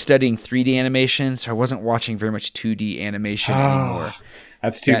I was studying 3D animation, so I wasn't watching very much 2D animation anymore.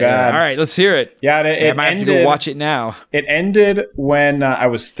 That's too bad. All right, let's hear it. Yeah, I might have to go watch it now. It ended when I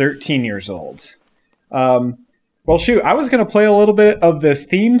was 13 years old. Well, shoot, I was going to play a little bit of this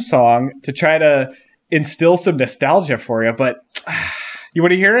theme song to try to instill some nostalgia for you, but you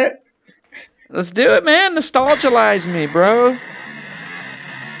want to hear it? Let's do it, man. Nostalgize me, bro.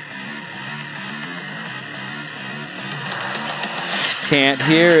 Can't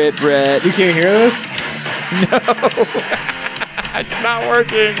hear it, Brett. You can't hear this? No. It's not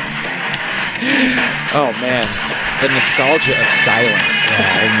working. Oh, man. The nostalgia of silence. Yeah,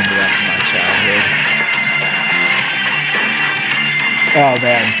 I remember that from my childhood. Oh,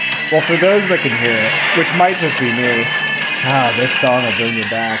 man. Well, for those that can hear it, which might just be me, this song will bring you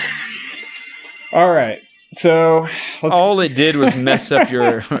back. All right. So, all it did was mess up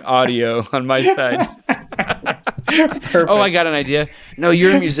your audio on my side. Perfect. Oh, I got an idea. No,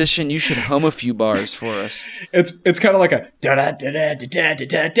 you're a musician. You should hum a few bars for us. It's kind of like a and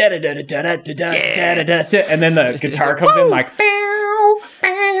then the guitar comes in like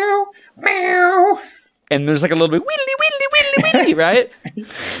and there's like a little bit whittly, right?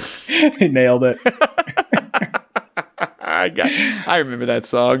 He nailed it. I remember that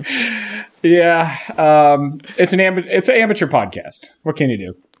song. Yeah, it's an amateur podcast. What can you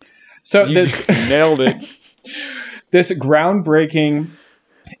do? So this nailed it. This groundbreaking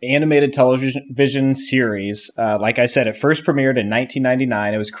animated television series, like I said, it first premiered in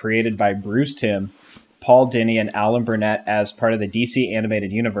 1999. It was created by Bruce Timm, Paul Dini, and Alan Burnett as part of the DC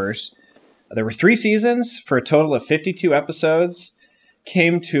animated universe. There were 3 seasons for a total of 52 episodes.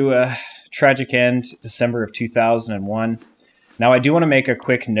 Came to a tragic end December of 2001. Now, I do want to make a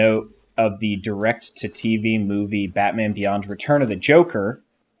quick note of the direct-to-TV movie Batman Beyond Return of the Joker,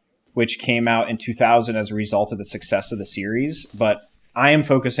 which came out in 2000 as a result of the success of the series, but I am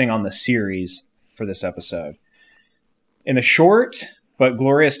focusing on the series for this episode. In the short but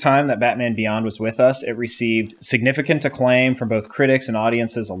glorious time that Batman Beyond was with us, it received significant acclaim from both critics and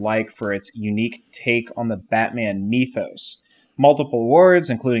audiences alike for its unique take on the Batman mythos. Multiple awards,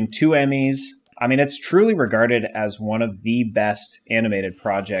 including 2 Emmys. I mean, it's truly regarded as one of the best animated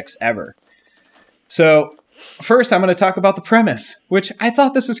projects ever. So, first, I'm going to talk about the premise, which I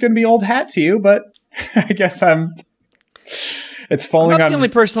thought this was going to be old hat to you, but I guess it's falling on... I'm not the only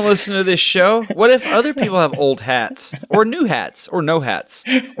person listening to this show. What if other people have old hats, or new hats, or no hats,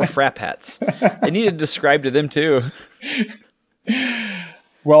 or frap hats? I need to describe to them, too.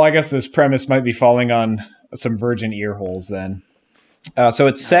 Well, I guess this premise might be falling on some virgin ear holes, then. So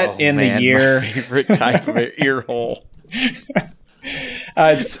it's set in the year... My favorite type of ear hole.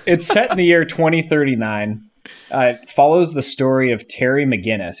 It's set in the year 2039. It follows the story of Terry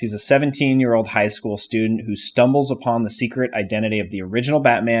McGinnis. He's a 17-year-old high school student who stumbles upon the secret identity of the original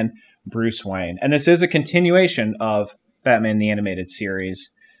Batman, Bruce Wayne. And this is a continuation of Batman the Animated Series.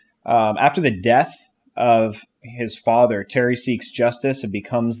 After the death of his father, Terry seeks justice and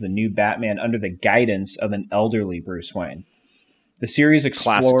becomes the new Batman under the guidance of an elderly Bruce Wayne. The series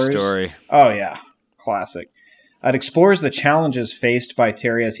explores... Classic story. Oh, yeah. Classic. It explores the challenges faced by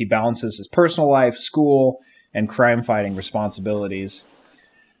Terry as he balances his personal life, school, and crime-fighting responsibilities.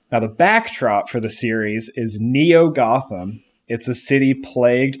 Now, the backdrop for the series is Neo-Gotham. It's a city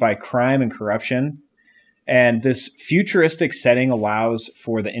plagued by crime and corruption, and this futuristic setting allows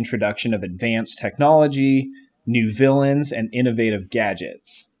for the introduction of advanced technology, new villains, and innovative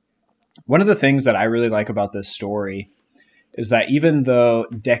gadgets. One of the things that I really like about this story is that even though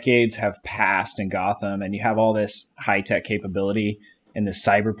decades have passed in Gotham and you have all this high-tech capability in this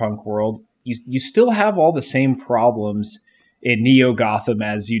cyberpunk world, you still have all the same problems in Neo-Gotham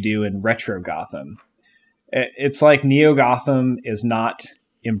as you do in Retro Gotham. It's like Neo-Gotham is not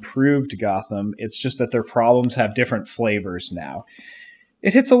improved Gotham. It's just that their problems have different flavors now.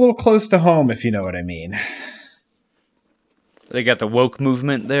 It hits a little close to home, if you know what I mean. They got the woke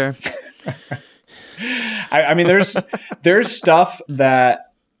movement there. I mean, there's stuff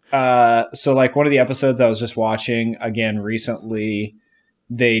that, so like one of the episodes I was just watching again recently,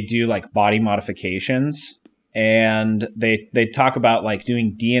 they do like body modifications and they talk about like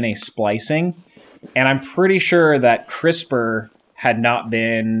doing DNA splicing. And I'm pretty sure that CRISPR had not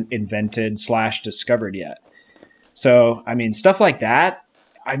been invented / discovered yet. So, I mean, stuff like that.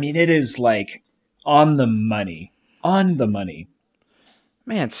 I mean, it is like on the money.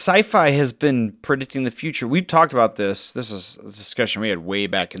 Man, sci-fi has been predicting the future. We've talked about this. This is a discussion we had way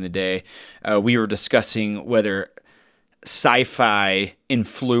back in the day. We were discussing whether sci-fi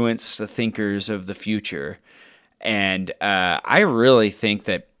influenced the thinkers of the future. And I really think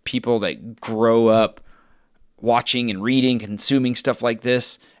that people that grow up watching and reading, consuming stuff like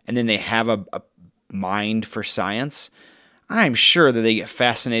this, and then they have a mind for science, I'm sure that they get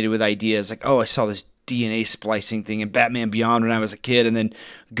fascinated with ideas like, oh, I saw this DNA splicing thing in Batman Beyond when I was a kid, and then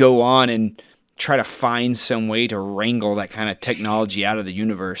go on and try to find some way to wrangle that kind of technology out of the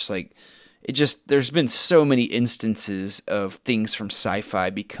universe. Like, it just, there's been so many instances of things from sci-fi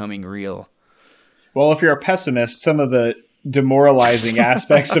becoming real. Well, if you're a pessimist, some of the demoralizing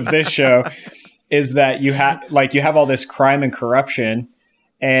aspects of this show is that you have all this crime and corruption,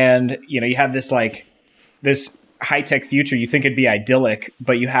 and you have this high-tech future, you think it'd be idyllic,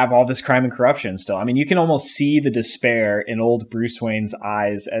 but you have all this crime and corruption still. I mean, you can almost see the despair in old Bruce Wayne's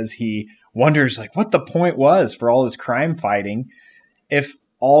eyes as he wonders, like, what the point was for all this crime fighting if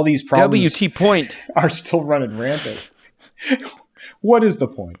all these problems WT point are still running rampant. What is the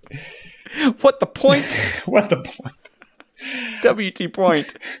point? What the point? What the point? WT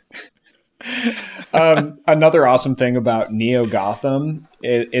point. Another awesome thing about Neo Gotham,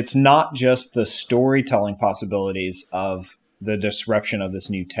 it's not just the storytelling possibilities of the disruption of this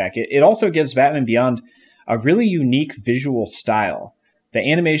new tech. It also gives Batman Beyond a really unique visual style. The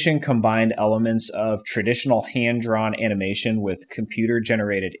animation combined elements of traditional hand-drawn animation with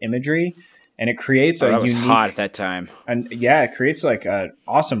computer-generated imagery, and it creates that a was unique, hot at that time. And yeah, it creates like an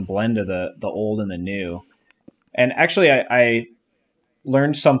awesome blend of the old and the new. And actually, I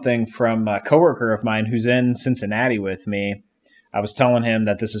learned something from a coworker of mine who's in Cincinnati with me. I was telling him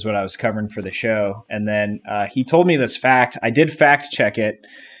that this is what I was covering for the show, and then he told me this fact. I did fact check it,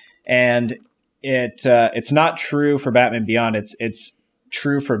 and it's not true for Batman Beyond. It's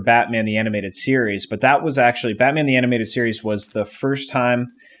true for Batman the Animated Series, but that was actually Batman the Animated Series was the first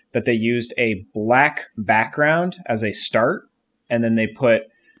time that they used a black background as a start, and then they put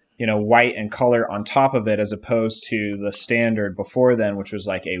white and color on top of it, as opposed to the standard before then, which was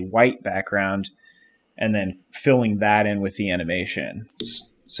like a white background and then filling that in with the animation.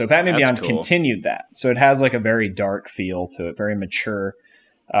 So Batman Beyond continued that. So it has like a very dark feel to it, very mature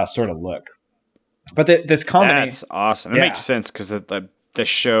sort of look. But this combination... That's awesome. It makes sense because the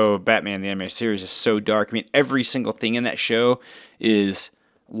show Batman the Animated Series is so dark. I mean, every single thing in that show is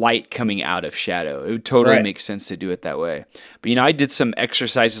light coming out of shadow. It would totally make sense to do it that way. But, I did some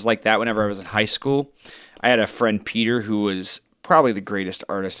exercises like that whenever I was in high school. I had a friend, Peter, who was probably the greatest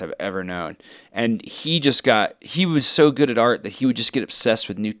artist I've ever known. And he was so good at art that he would just get obsessed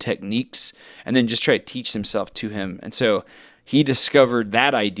with new techniques and then just try to teach himself to him. And so he discovered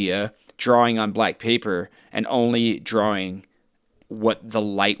that idea, drawing on black paper and only drawing what the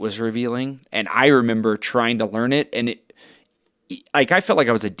light was revealing. And I remember trying to learn it, and I felt like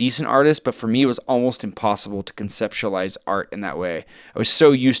I was a decent artist, but for me it was almost impossible to conceptualize art in that way. I was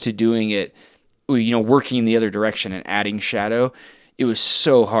so used to doing it, working in the other direction and adding shadow. It was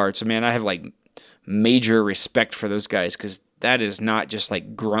so hard. So man, I have like major respect for those guys, because that is not just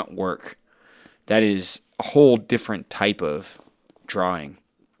like grunt work. That is a whole different type of drawing.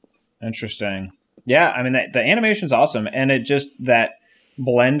 Interesting. Yeah, I mean, the animation's awesome, and it just, that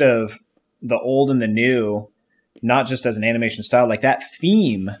blend of the old and the new, not just as an animation style, like that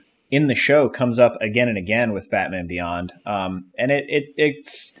theme in the show comes up again and again with Batman Beyond. And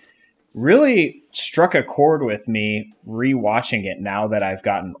it's really struck a chord with me rewatching it now that I've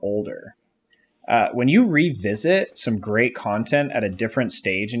gotten older. When you revisit some great content at a different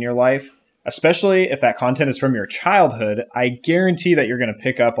stage in your life, especially if that content is from your childhood, I guarantee that you're going to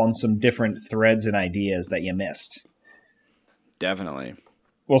pick up on some different threads and ideas that you missed. Definitely.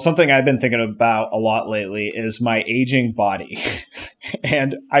 Well, something I've been thinking about a lot lately is my aging body.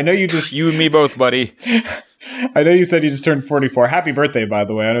 And I know You and me both, buddy. I know you said you just turned 44. Happy birthday, by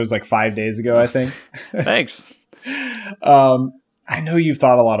the way. I know it was like 5 days ago, I think. Thanks. I know you've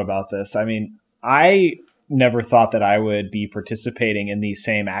thought a lot about this. I mean, I never thought that I would be participating in these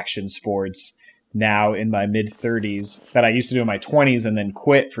same action sports now in my mid-30s that I used to do in my 20s and then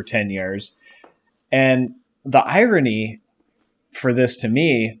quit for 10 years. And the irony for this to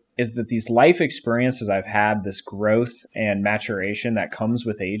me is that these life experiences I've had, this growth and maturation that comes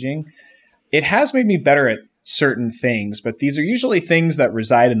with aging, it has made me better at certain things, but these are usually things that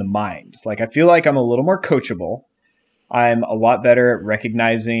reside in the mind. Like, I feel like I'm a little more coachable. I'm a lot better at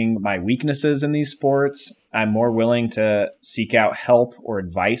recognizing my weaknesses in these sports. I'm more willing to seek out help or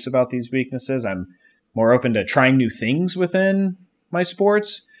advice about these weaknesses. I'm more open to trying new things within my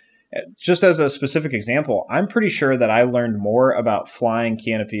sports. Just as a specific example, I'm pretty sure that I learned more about flying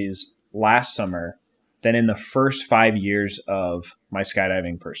canopies last summer than in the first 5 years of my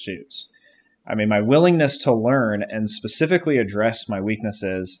skydiving pursuits. I mean, my willingness to learn and specifically address my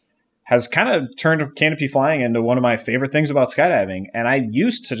weaknesses has kind of turned canopy flying into one of my favorite things about skydiving. And I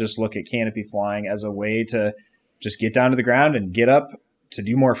used to just look at canopy flying as a way to just get down to the ground and get up to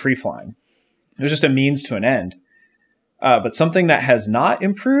do more free flying. It was just a means to an end. But something that has not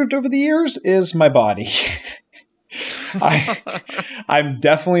improved over the years is my body. I'm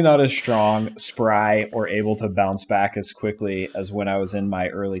definitely not as strong, spry, or able to bounce back as quickly as when I was in my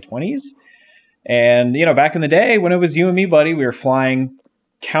early 20s. And, back in the day when it was you and me, buddy, we were flying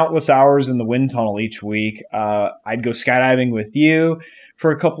countless hours in the wind tunnel each week. I'd go skydiving with you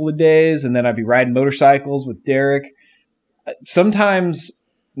for a couple of days, and then I'd be riding motorcycles with Derek. Sometimes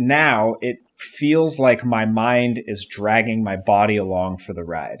now it feels like my mind is dragging my body along for the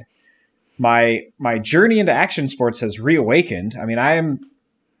ride. My journey into action sports has reawakened. I mean, I am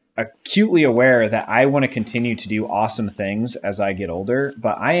acutely aware that I want to continue to do awesome things as I get older,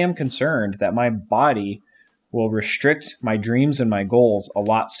 but I am concerned that my body will restrict my dreams and my goals a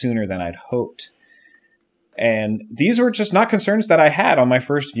lot sooner than I'd hoped. And these were just not concerns that I had on my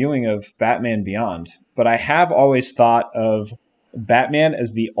first viewing of Batman Beyond, but I have always thought of Batman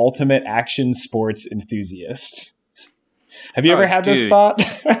as the ultimate action sports enthusiast. Have you ever had this thought?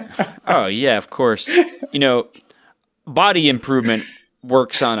 Oh, yeah, of course. You know, body improvement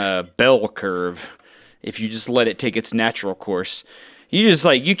works on a bell curve if you just let it take its natural course.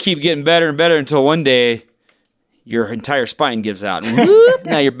 You keep getting better and better until one day your entire spine gives out. And whoop,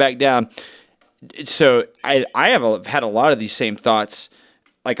 now you're back down. So I have had a lot of these same thoughts.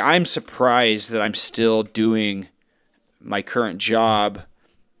 Like, I'm surprised that I'm still doing my current job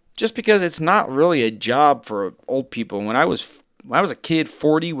just because it's not really a job for old people. When I was a kid,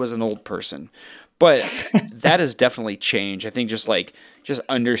 40 was an old person. But that has definitely changed. I think just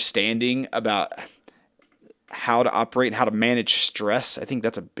understanding about how to operate and how to manage stress, I think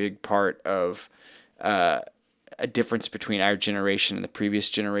that's a big part of a difference between our generation and the previous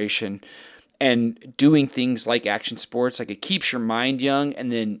generation. And doing things like action sports, like, it keeps your mind young,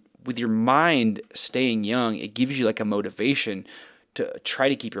 and then with your mind staying young, it gives you like a motivation to try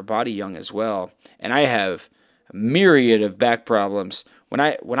to keep your body young as well. And I have a myriad of back problems. When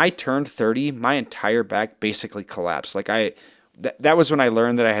I turned 30, my entire back basically collapsed. Like, that was when I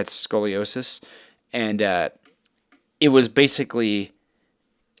learned that I had scoliosis, and it was basically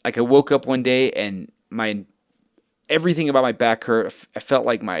like I woke up one day and everything about my back hurt. I felt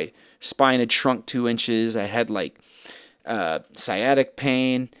like my spine had shrunk 2 inches. I had like sciatic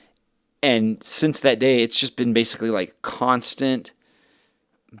pain. And since that day, it's just been basically like constant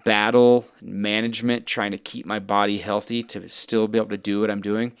battle management, trying to keep my body healthy to still be able to do what I'm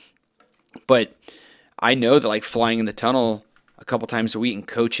doing. But I know that, like, flying in the tunnel a couple times a week and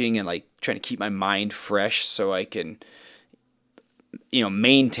coaching and like trying to keep my mind fresh so I can,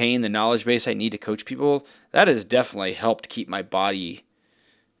 maintain the knowledge base I need to coach people, that has definitely helped keep my body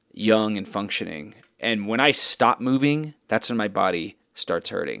young and functioning. And when I stop moving, that's when my body starts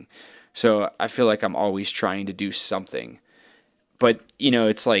hurting. So I feel like I'm always trying to do something. But,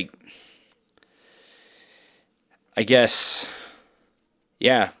 it's like, I guess,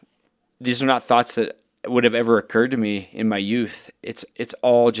 yeah, these are not thoughts that would have ever occurred to me in my youth. It's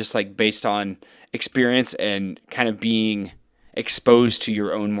all just like based on experience and kind of being exposed to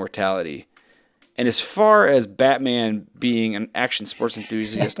your own mortality. And as far as Batman being an action sports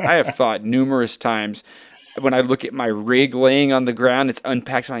enthusiast, I have thought numerous times when I look at my rig laying on the ground, it's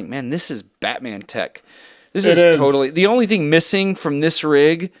unpacked. I'm like, man, this is Batman tech. This is totally the only thing missing from this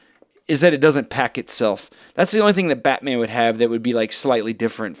rig is that it doesn't pack itself. That's the only thing that Batman would have that would be like slightly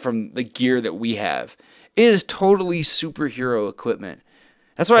different from the gear that we have. It is totally superhero equipment.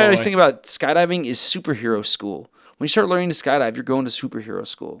 That's why I always think about skydiving is superhero school. When you start learning to skydive, you're going to superhero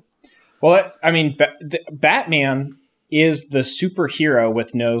school. Well, I mean, Batman is the superhero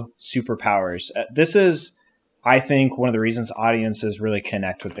with no superpowers. This is, I think, one of the reasons audiences really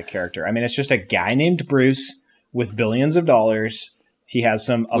connect with the character. I mean, it's just a guy named Bruce with billions of dollars. He has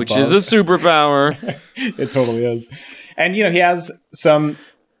some above... Which is a superpower. It totally is. And, he has some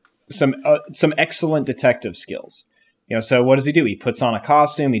excellent detective skills. So what does he do? He puts on a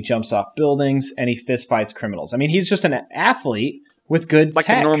costume, he jumps off buildings, and he fist fights criminals. I mean, he's just an athlete with good like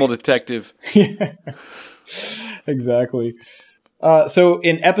tech. A normal detective. Yeah, exactly. So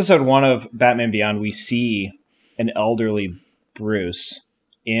in episode 1 of Batman Beyond, we see an elderly Bruce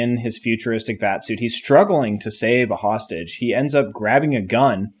in his futuristic batsuit. He's struggling to save a hostage. He ends up grabbing a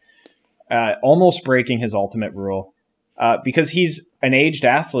gun, almost breaking his ultimate rule. Because he's an aged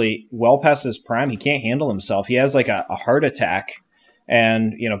athlete, well past his prime, he can't handle himself. He has like a heart attack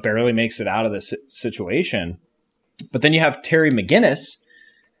and, barely makes it out of this situation. But then you have Terry McGinnis,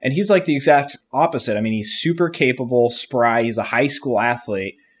 and he's like the exact opposite. I mean, he's super capable, spry. He's a high school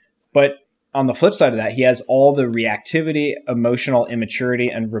athlete. But on the flip side of that, he has all the reactivity, emotional immaturity,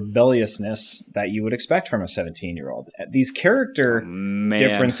 and rebelliousness that you would expect from a 17-year-old. These character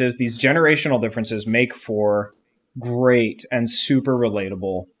differences, these generational differences make for great and super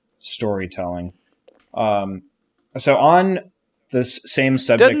relatable storytelling. So on this same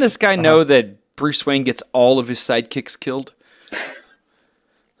subject... Doesn't this guy know that Bruce Wayne gets all of his sidekicks killed?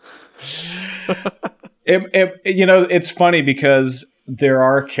 It's funny because there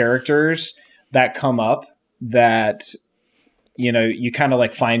are characters that come up that, you kind of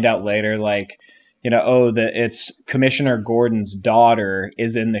like find out later, like, it's Commissioner Gordon's daughter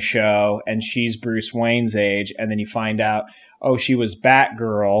is in the show and she's Bruce Wayne's age. And then you find out, oh, she was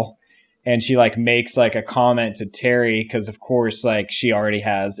Batgirl. And she like makes like a comment to Terry because, of course, like she already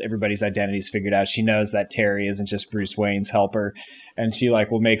has everybody's identities figured out. She knows that Terry isn't just Bruce Wayne's helper. And she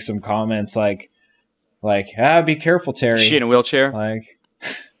like will make some comments like, be careful, Terry. Is she in a wheelchair? Like,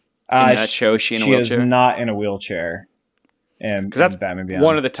 in that show, she in a wheelchair? She is not in a wheelchair. Because that's Batman Beyond.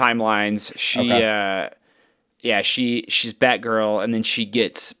 One of the timelines. She's Batgirl, and then she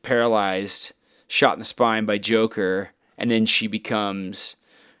gets paralyzed, shot in the spine by Joker, and then she becomes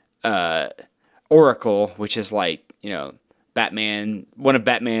Oracle, which is like, Batman, one of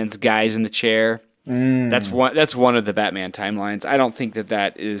Batman's guys in the chair. That's one of the Batman timelines. I don't think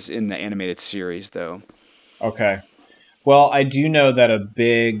that is in the animated series, though. Okay. Well, I do know that a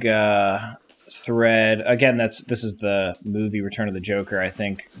big thread, again, this is the movie Return of the Joker, I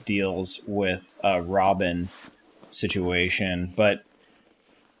think deals with a Robin situation, but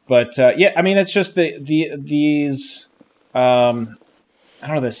yeah, I mean, it's just these I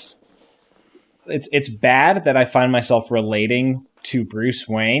don't know, this it's bad that I find myself relating to Bruce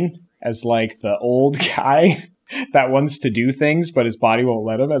Wayne as like the old guy that wants to do things but his body won't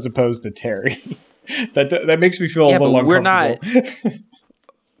let him, as opposed to Terry. that makes me feel a little uncomfortable.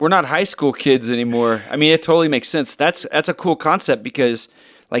 We're not high school kids anymore. I mean, it totally makes sense. That's a cool concept because,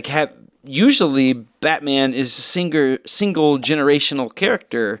 like, usually Batman is a single generational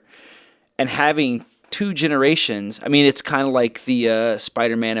character, and having two generations. I mean, it's kind of like the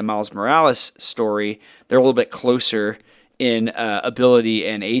Spider-Man and Miles Morales story. They're a little bit closer in ability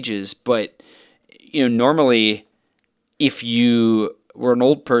and ages, but normally, if you were an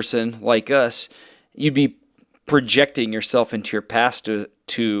old person like us, you'd be projecting yourself into your past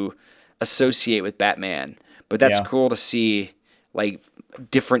to associate with Batman. But that's cool to see, like,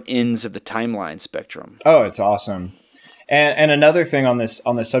 different ends of the timeline spectrum. Oh, it's awesome. And another thing on this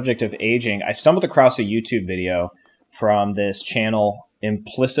subject of aging, I stumbled across a YouTube video from this channel,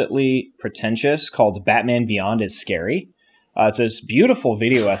 Implicitly Pretentious, called Batman Beyond is Scary. It's this beautiful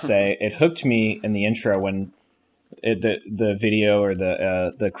video essay. It hooked me in the intro when the video or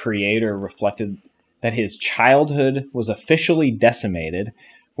the creator reflected that his childhood was officially decimated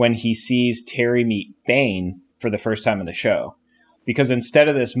when he sees Terry meet Bane for the first time in the show. Because instead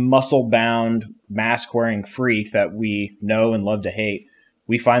of this muscle-bound, mask-wearing freak that we know and love to hate,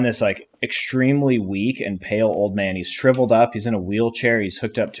 we find this like extremely weak and pale old man. He's shriveled up, he's in a wheelchair, he's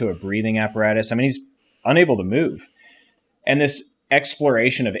hooked up to a breathing apparatus. I mean, he's unable to move. And this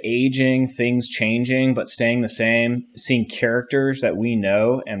exploration of aging, things changing but staying the same, seeing characters that we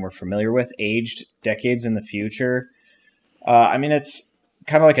know and we're familiar with aged decades in the future. I mean, it's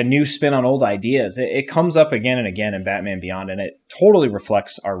kind of like a new spin on old ideas. It comes up again and again in Batman Beyond, and it totally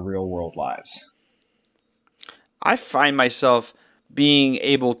reflects our real world lives. I find myself being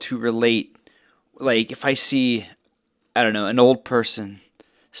able to relate, like if I see, I don't know, an old person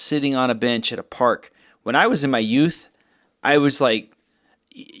sitting on a bench at a park. When I was in my youth, I was like,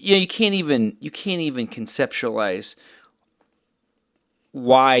 you can't even conceptualize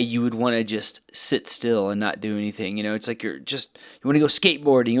why you would want to just sit still and not do anything. It's like you want to go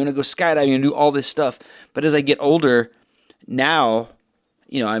skateboarding, you want to go skydiving, you want to do all this stuff. But as I get older, now,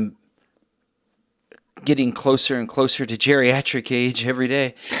 I'm getting closer and closer to geriatric age every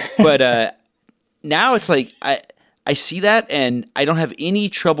day. But now it's like I see that, and I don't have any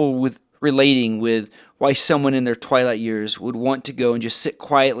trouble with relating with why someone in their twilight years would want to go and just sit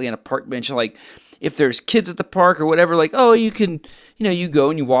quietly on a park bench. Like, if there's kids at the park or whatever, like, oh, you can, you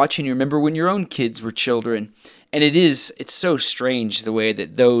go and you watch and you remember when your own kids were children. And it's so strange the way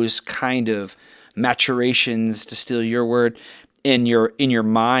that those kind of maturations, to steal your word, in your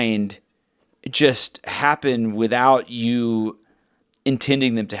mind just happen without you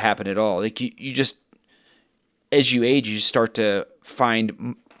intending them to happen at all. Like you just, as you age, you just start to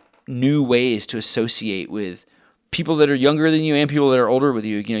find new ways to associate with people that are younger than you and people that are older with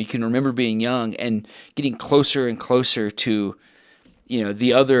you. You can remember being young and getting closer and closer to,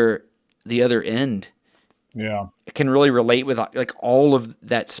 the other end. Yeah. It can really relate with like all of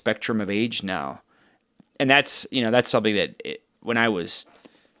that spectrum of age now. And that's something that when I was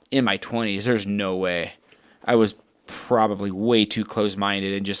in my 20s, there's no way. I was probably way too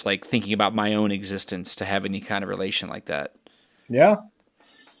close-minded and just like thinking about my own existence to have any kind of relation like that. Yeah.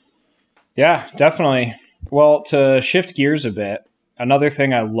 Yeah, definitely. Well, to shift gears a bit, another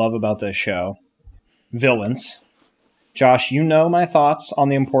thing I love about this show, villains. Josh, you know my thoughts on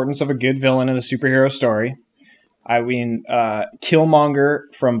the importance of a good villain in a superhero story. I mean,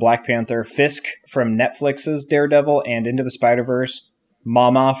 Killmonger from Black Panther, Fisk from Netflix's Daredevil and Into the Spider-Verse,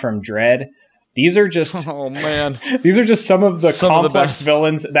 Mama from Dread. These are just Oh man, these are just some of the Some of the complex best.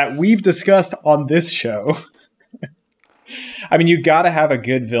 villains that we've discussed on this show. I mean, you got to have a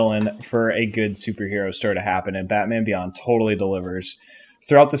good villain for a good superhero story to happen, and Batman Beyond totally delivers.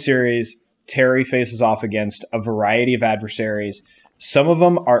 Throughout the series, Terry faces off against a variety of adversaries. Some of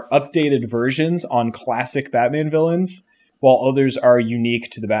them are updated versions on classic Batman villains, while others are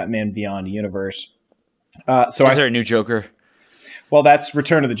unique to the Batman Beyond universe. is there a new Joker? Well, that's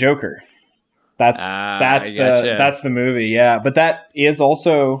Return of the Joker. That's I gotcha. that's the movie, yeah. But that is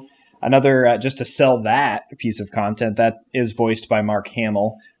also another just to sell that piece of content that is voiced by Mark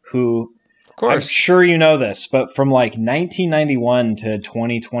Hamill, who Of course. I'm sure you know this, but from like 1991 to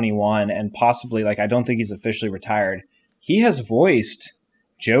 2021, and possibly like I don't think he's officially retired, he has voiced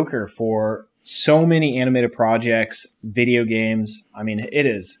Joker for so many animated projects, video games. I mean,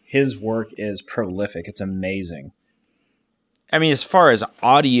 his work is prolific. It's amazing. I mean, as far as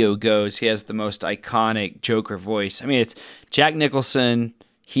audio goes, he has the most iconic Joker voice. I mean, it's Jack Nicholson,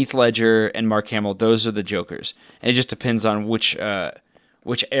 Heath Ledger, and Mark Hamill. Those are the Jokers, and it just depends on which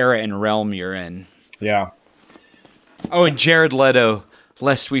era and realm you're in. Yeah. Oh, and Jared Leto,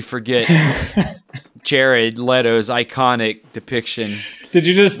 lest we forget Jared Leto's iconic depiction. Did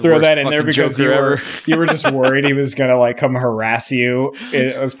you just throw worst that in there fucking because Joker ever. you were just worried he was gonna like come harass you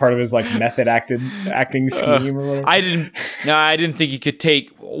as part of his like method acting scheme or whatever? I didn't think you could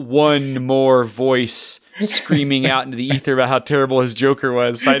take one more voice screaming out into the ether about how terrible his Joker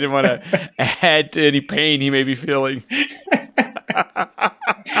was. I didn't want to add to any pain he may be feeling.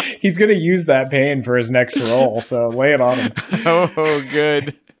 He's gonna use that pain for his next role, so lay it on him. Oh,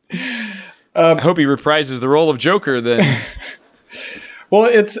 good. I hope he reprises the role of Joker then. Well,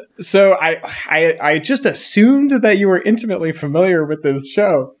 it's so I just assumed that you were intimately familiar with this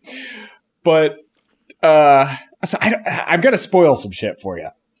show, but so I'm gonna spoil some shit for you.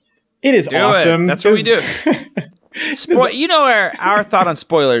 It is awesome. That's what we do. You know our thought on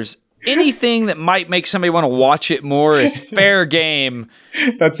spoilers. Anything that might make somebody want to watch it more is fair game.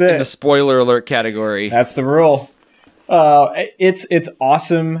 That's it. In the spoiler alert category. That's the rule. It's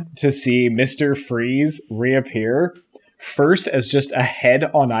awesome to see Mr. Freeze reappear first as just a head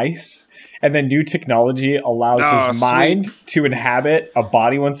on ice, and then new technology allows his mind to inhabit a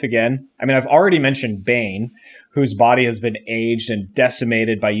body once again. I mean, I've already mentioned Bane, whose body has been aged and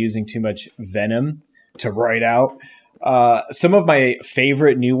decimated by using too much venom to roid out. Some of my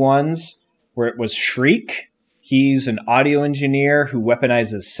favorite new ones where it was Shriek. He's an audio engineer who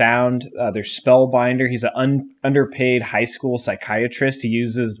weaponizes sound. There's Spellbinder. He's an underpaid high school psychiatrist. He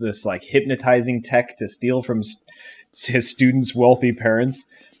uses this like hypnotizing tech to steal from his students' wealthy parents.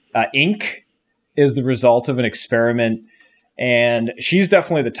 Ink is the result of an experiment, and she's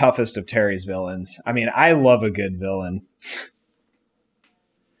definitely the toughest of Terry's villains. I mean, I love a good villain.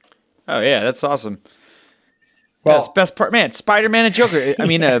 Oh yeah, that's awesome. Well, that's the best part, man. Spider-Man and Joker. I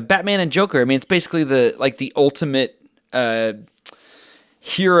mean, Batman and Joker. I mean, it's basically the ultimate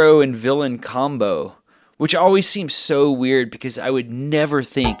hero and villain combo, which always seems so weird because I would never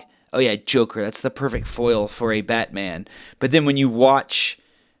think, oh yeah, Joker, that's the perfect foil for a Batman. But then when you watch,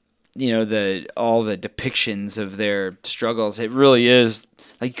 all the depictions of their struggles, it really is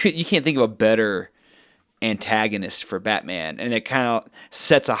like you can't think of a better antagonist for Batman, and it kind of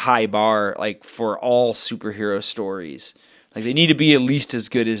sets a high bar like for all superhero stories. Like they need to be at least as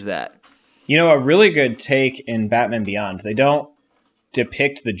good as that. A really good take in Batman Beyond. They don't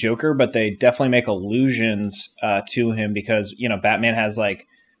depict the Joker, but they definitely make allusions to him because Batman has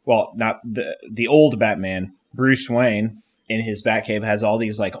not the old Batman, Bruce Wayne, in his Batcave has all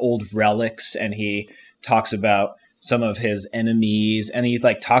these like old relics, and he talks about some of his enemies, and he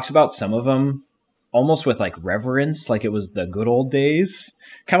like talks about some of them almost with like reverence, like it was the good old days,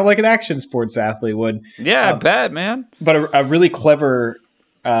 kind of like an action sports athlete would. Yeah, I bet, man. But a really clever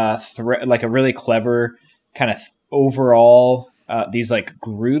like a really clever kind of overall these like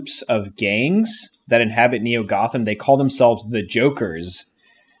groups of gangs that inhabit Neo Gotham. They call themselves the Jokers,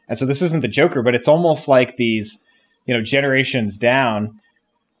 and so this isn't the Joker, but it's almost like these generations down,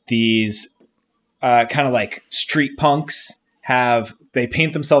 these kind of like street punks they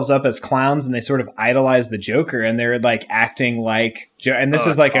paint themselves up as clowns, and they sort of idolize the Joker, and they're like acting like and this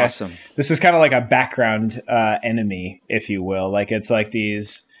is like awesome. This is kind of like a background enemy, if you will. Like it's like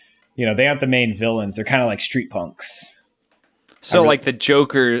these, they aren't the main villains. They're kind of like street punks. So like the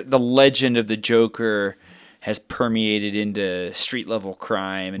Joker, the legend of the Joker has permeated into street level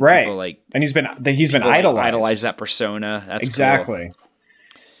crime, and right. People like, and he's been idolized. Idolize that persona. That's exactly. Cool.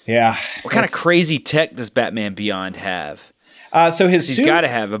 Yeah. What kind of crazy tech does Batman Beyond have? So he's got to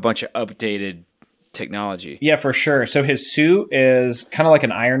have a bunch of updated technology. Yeah, for sure. So his suit is kind of like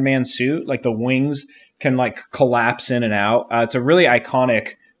an Iron Man suit. Like the wings can like collapse in and out. It's a really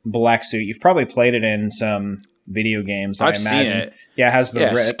iconic black suit. You've probably played it in some video games. I've I imagine. seen it. Yeah, it has the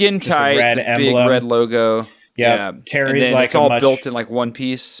red, skin just the tight, red the emblem. big red logo. Yeah, Terry's and then like it's all much, built in like one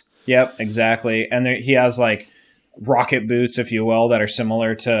piece. Yep, exactly. And there, he has like rocket boots, if you will, that are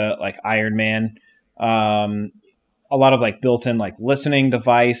similar to like Iron Man. A lot of like built-in like listening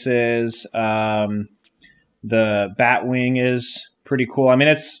devices. The Batwing is pretty cool. I mean,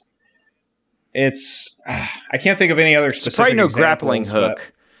 it's I can't think of any other specific. It's probably no examples, grappling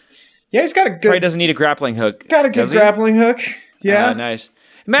hook. Yeah, he's got a good. Probably doesn't need a grappling hook. Got a good grappling hook. Yeah, nice.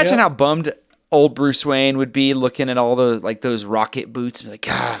 Imagine how bummed old Bruce Wayne would be looking at all those like those rocket boots. Like,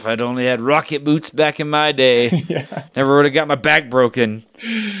 if I'd only had rocket boots back in my day, never would have got my back broken.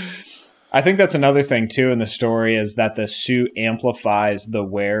 I think that's another thing too in the story is that the suit amplifies the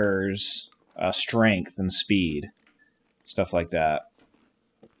wearer's strength and speed, stuff like that.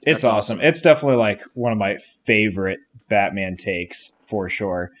 It's awesome. It's definitely like one of my favorite Batman takes for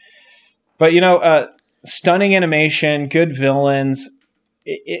sure. But stunning animation, good villains.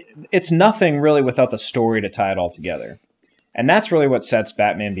 It's nothing really without the story to tie it all together. And that's really what sets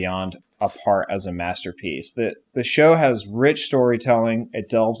Batman Beyond apart as a masterpiece. The show has rich storytelling. It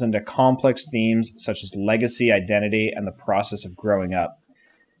delves into complex themes such as legacy, identity, and the process of growing up.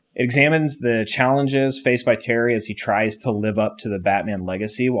 It examines the challenges faced by Terry as he tries to live up to the Batman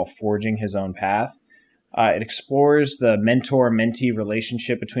legacy while forging his own path. It explores the mentor-mentee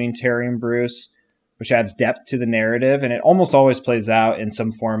relationship between Terry and Bruce, which adds depth to the narrative, and it almost always plays out in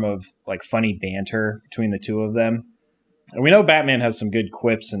some form of like funny banter between the two of them. And we know Batman has some good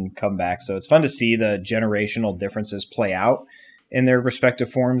quips and comebacks, so it's fun to see the generational differences play out in their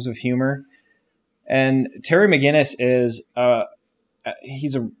respective forms of humor. And Terry McGinnis is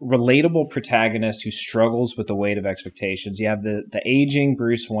he's a relatable protagonist who struggles with the weight of expectations. You have the aging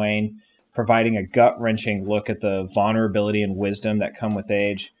Bruce Wayne providing a gut-wrenching look at the vulnerability and wisdom that come with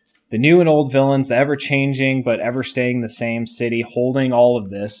age. The new and old villains, the ever-changing but ever-staying the same city, holding all of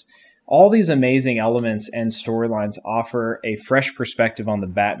this. All these amazing elements and storylines offer a fresh perspective on the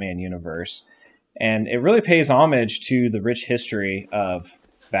Batman universe. And it really pays homage to the rich history of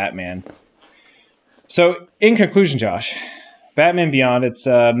Batman. So, in conclusion, Josh, Batman Beyond, it's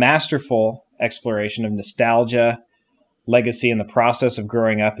a masterful exploration of nostalgia, legacy, and the process of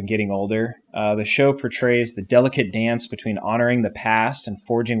growing up and getting older. The show portrays the delicate dance between honoring the past and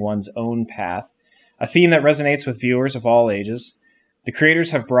forging one's own path, a theme that resonates with viewers of all ages. The creators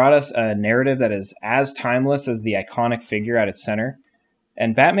have brought us a narrative that is as timeless as the iconic figure at its center.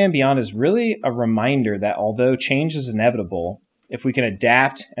 And Batman Beyond is really a reminder that although change is inevitable, if we can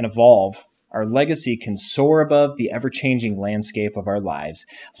adapt and evolve, our legacy can soar above the ever-changing landscape of our lives,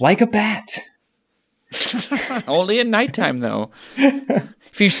 like a bat. Only at nighttime, though.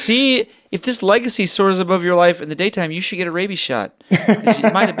 If this legacy soars above your life in the daytime, you should get a rabies shot.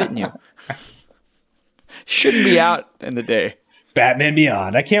 It might have bitten you. Shouldn't be out in the day. Batman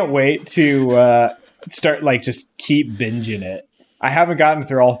Beyond. I can't wait to start just keep binging it. I haven't gotten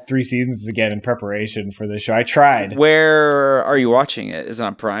through all 3 seasons again in preparation for this show. I tried. Where are you watching it? Is it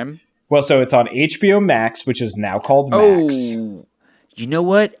on Prime? Well, so it's on HBO Max, which is now called Max. Oh, you know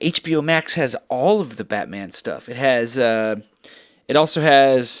what? HBO Max has all of the Batman stuff. It has. It also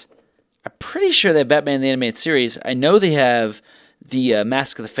has. I'm pretty sure they have Batman the Animated Series. I know they have the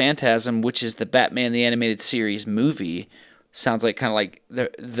Mask of the Phantasm, which is the Batman the Animated Series movie. Sounds like kind of like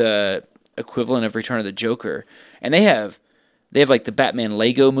the equivalent of Return of the Joker. And they have like the Batman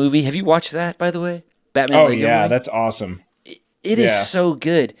Lego movie. Have you watched that, by the way? Batman Lego movie? That's awesome. It is so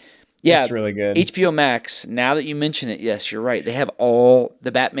good. Yeah, it's really good. HBO Max, now that you mention it, yes, you're right. They have all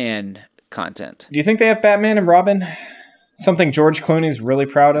the Batman content. Do you think they have Batman and Robin? Something George Clooney's really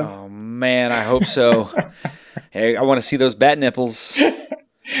proud of? Oh, man, I hope so. Hey, I want to see those bat nipples.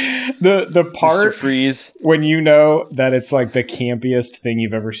 The part Mr. Freeze. when you know that it's like the campiest thing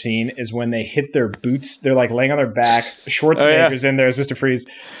you've ever seen is when they hit their boots. They're like laying on their backs. Schwarzenegger's in there as Mr. Freeze.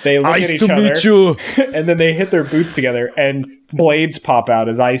 They look at each other and then they hit their boots together and blades pop out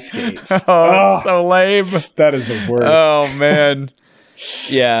as ice skates. So lame. That is the worst. Oh, man.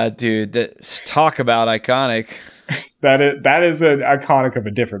 Yeah, dude. Talk about iconic. That is an iconic of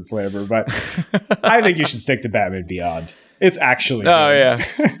a different flavor, but I think you should stick to Batman Beyond. It's actually good. Oh, yeah.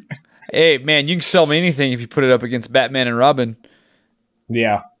 Hey, man, you can sell me anything if you put it up against Batman and Robin.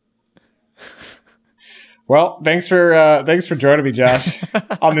 Yeah. Well, thanks for joining me, Josh,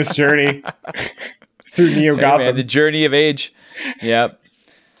 on this journey through Neo Gotham. Man, the journey of age. Yep.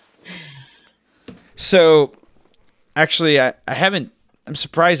 So, actually, I haven't I'm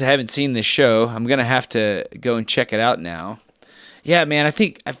surprised I haven't seen this show. I'm going to have to go and check it out now. Yeah, man, I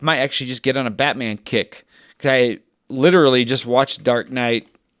think I might actually just get on a Batman kick. 'Cause I literally just watched Dark Knight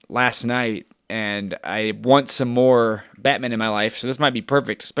last night, and I want some more Batman in my life, so this might be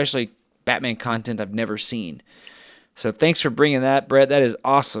perfect, especially Batman content I've never seen. So thanks for bringing that, Brett. That is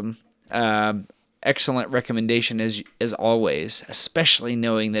awesome. Excellent recommendation as always, especially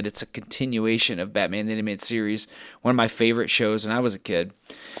knowing that it's a continuation of Batman the Animated Series, one of my favorite shows when I was a kid.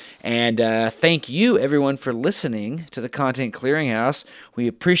 And thank you, everyone, for listening to the Content Clearinghouse. We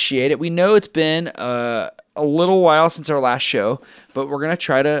appreciate it. We know it's been a little while since our last show, but we're going to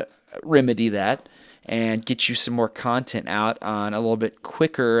try to remedy that and get you some more content out on a little bit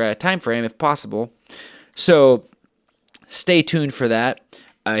quicker time frame if possible. So stay tuned for that.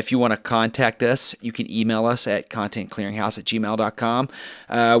 If you want to contact us, you can email us at contentclearinghouse@gmail.com.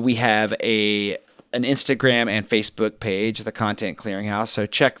 We have an Instagram and Facebook page, The Content Clearinghouse, so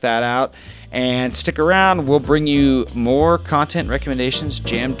check that out. And stick around. We'll bring you more content recommendations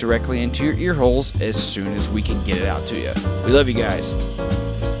jammed directly into your ear holes as soon as we can get it out to you. We love you guys.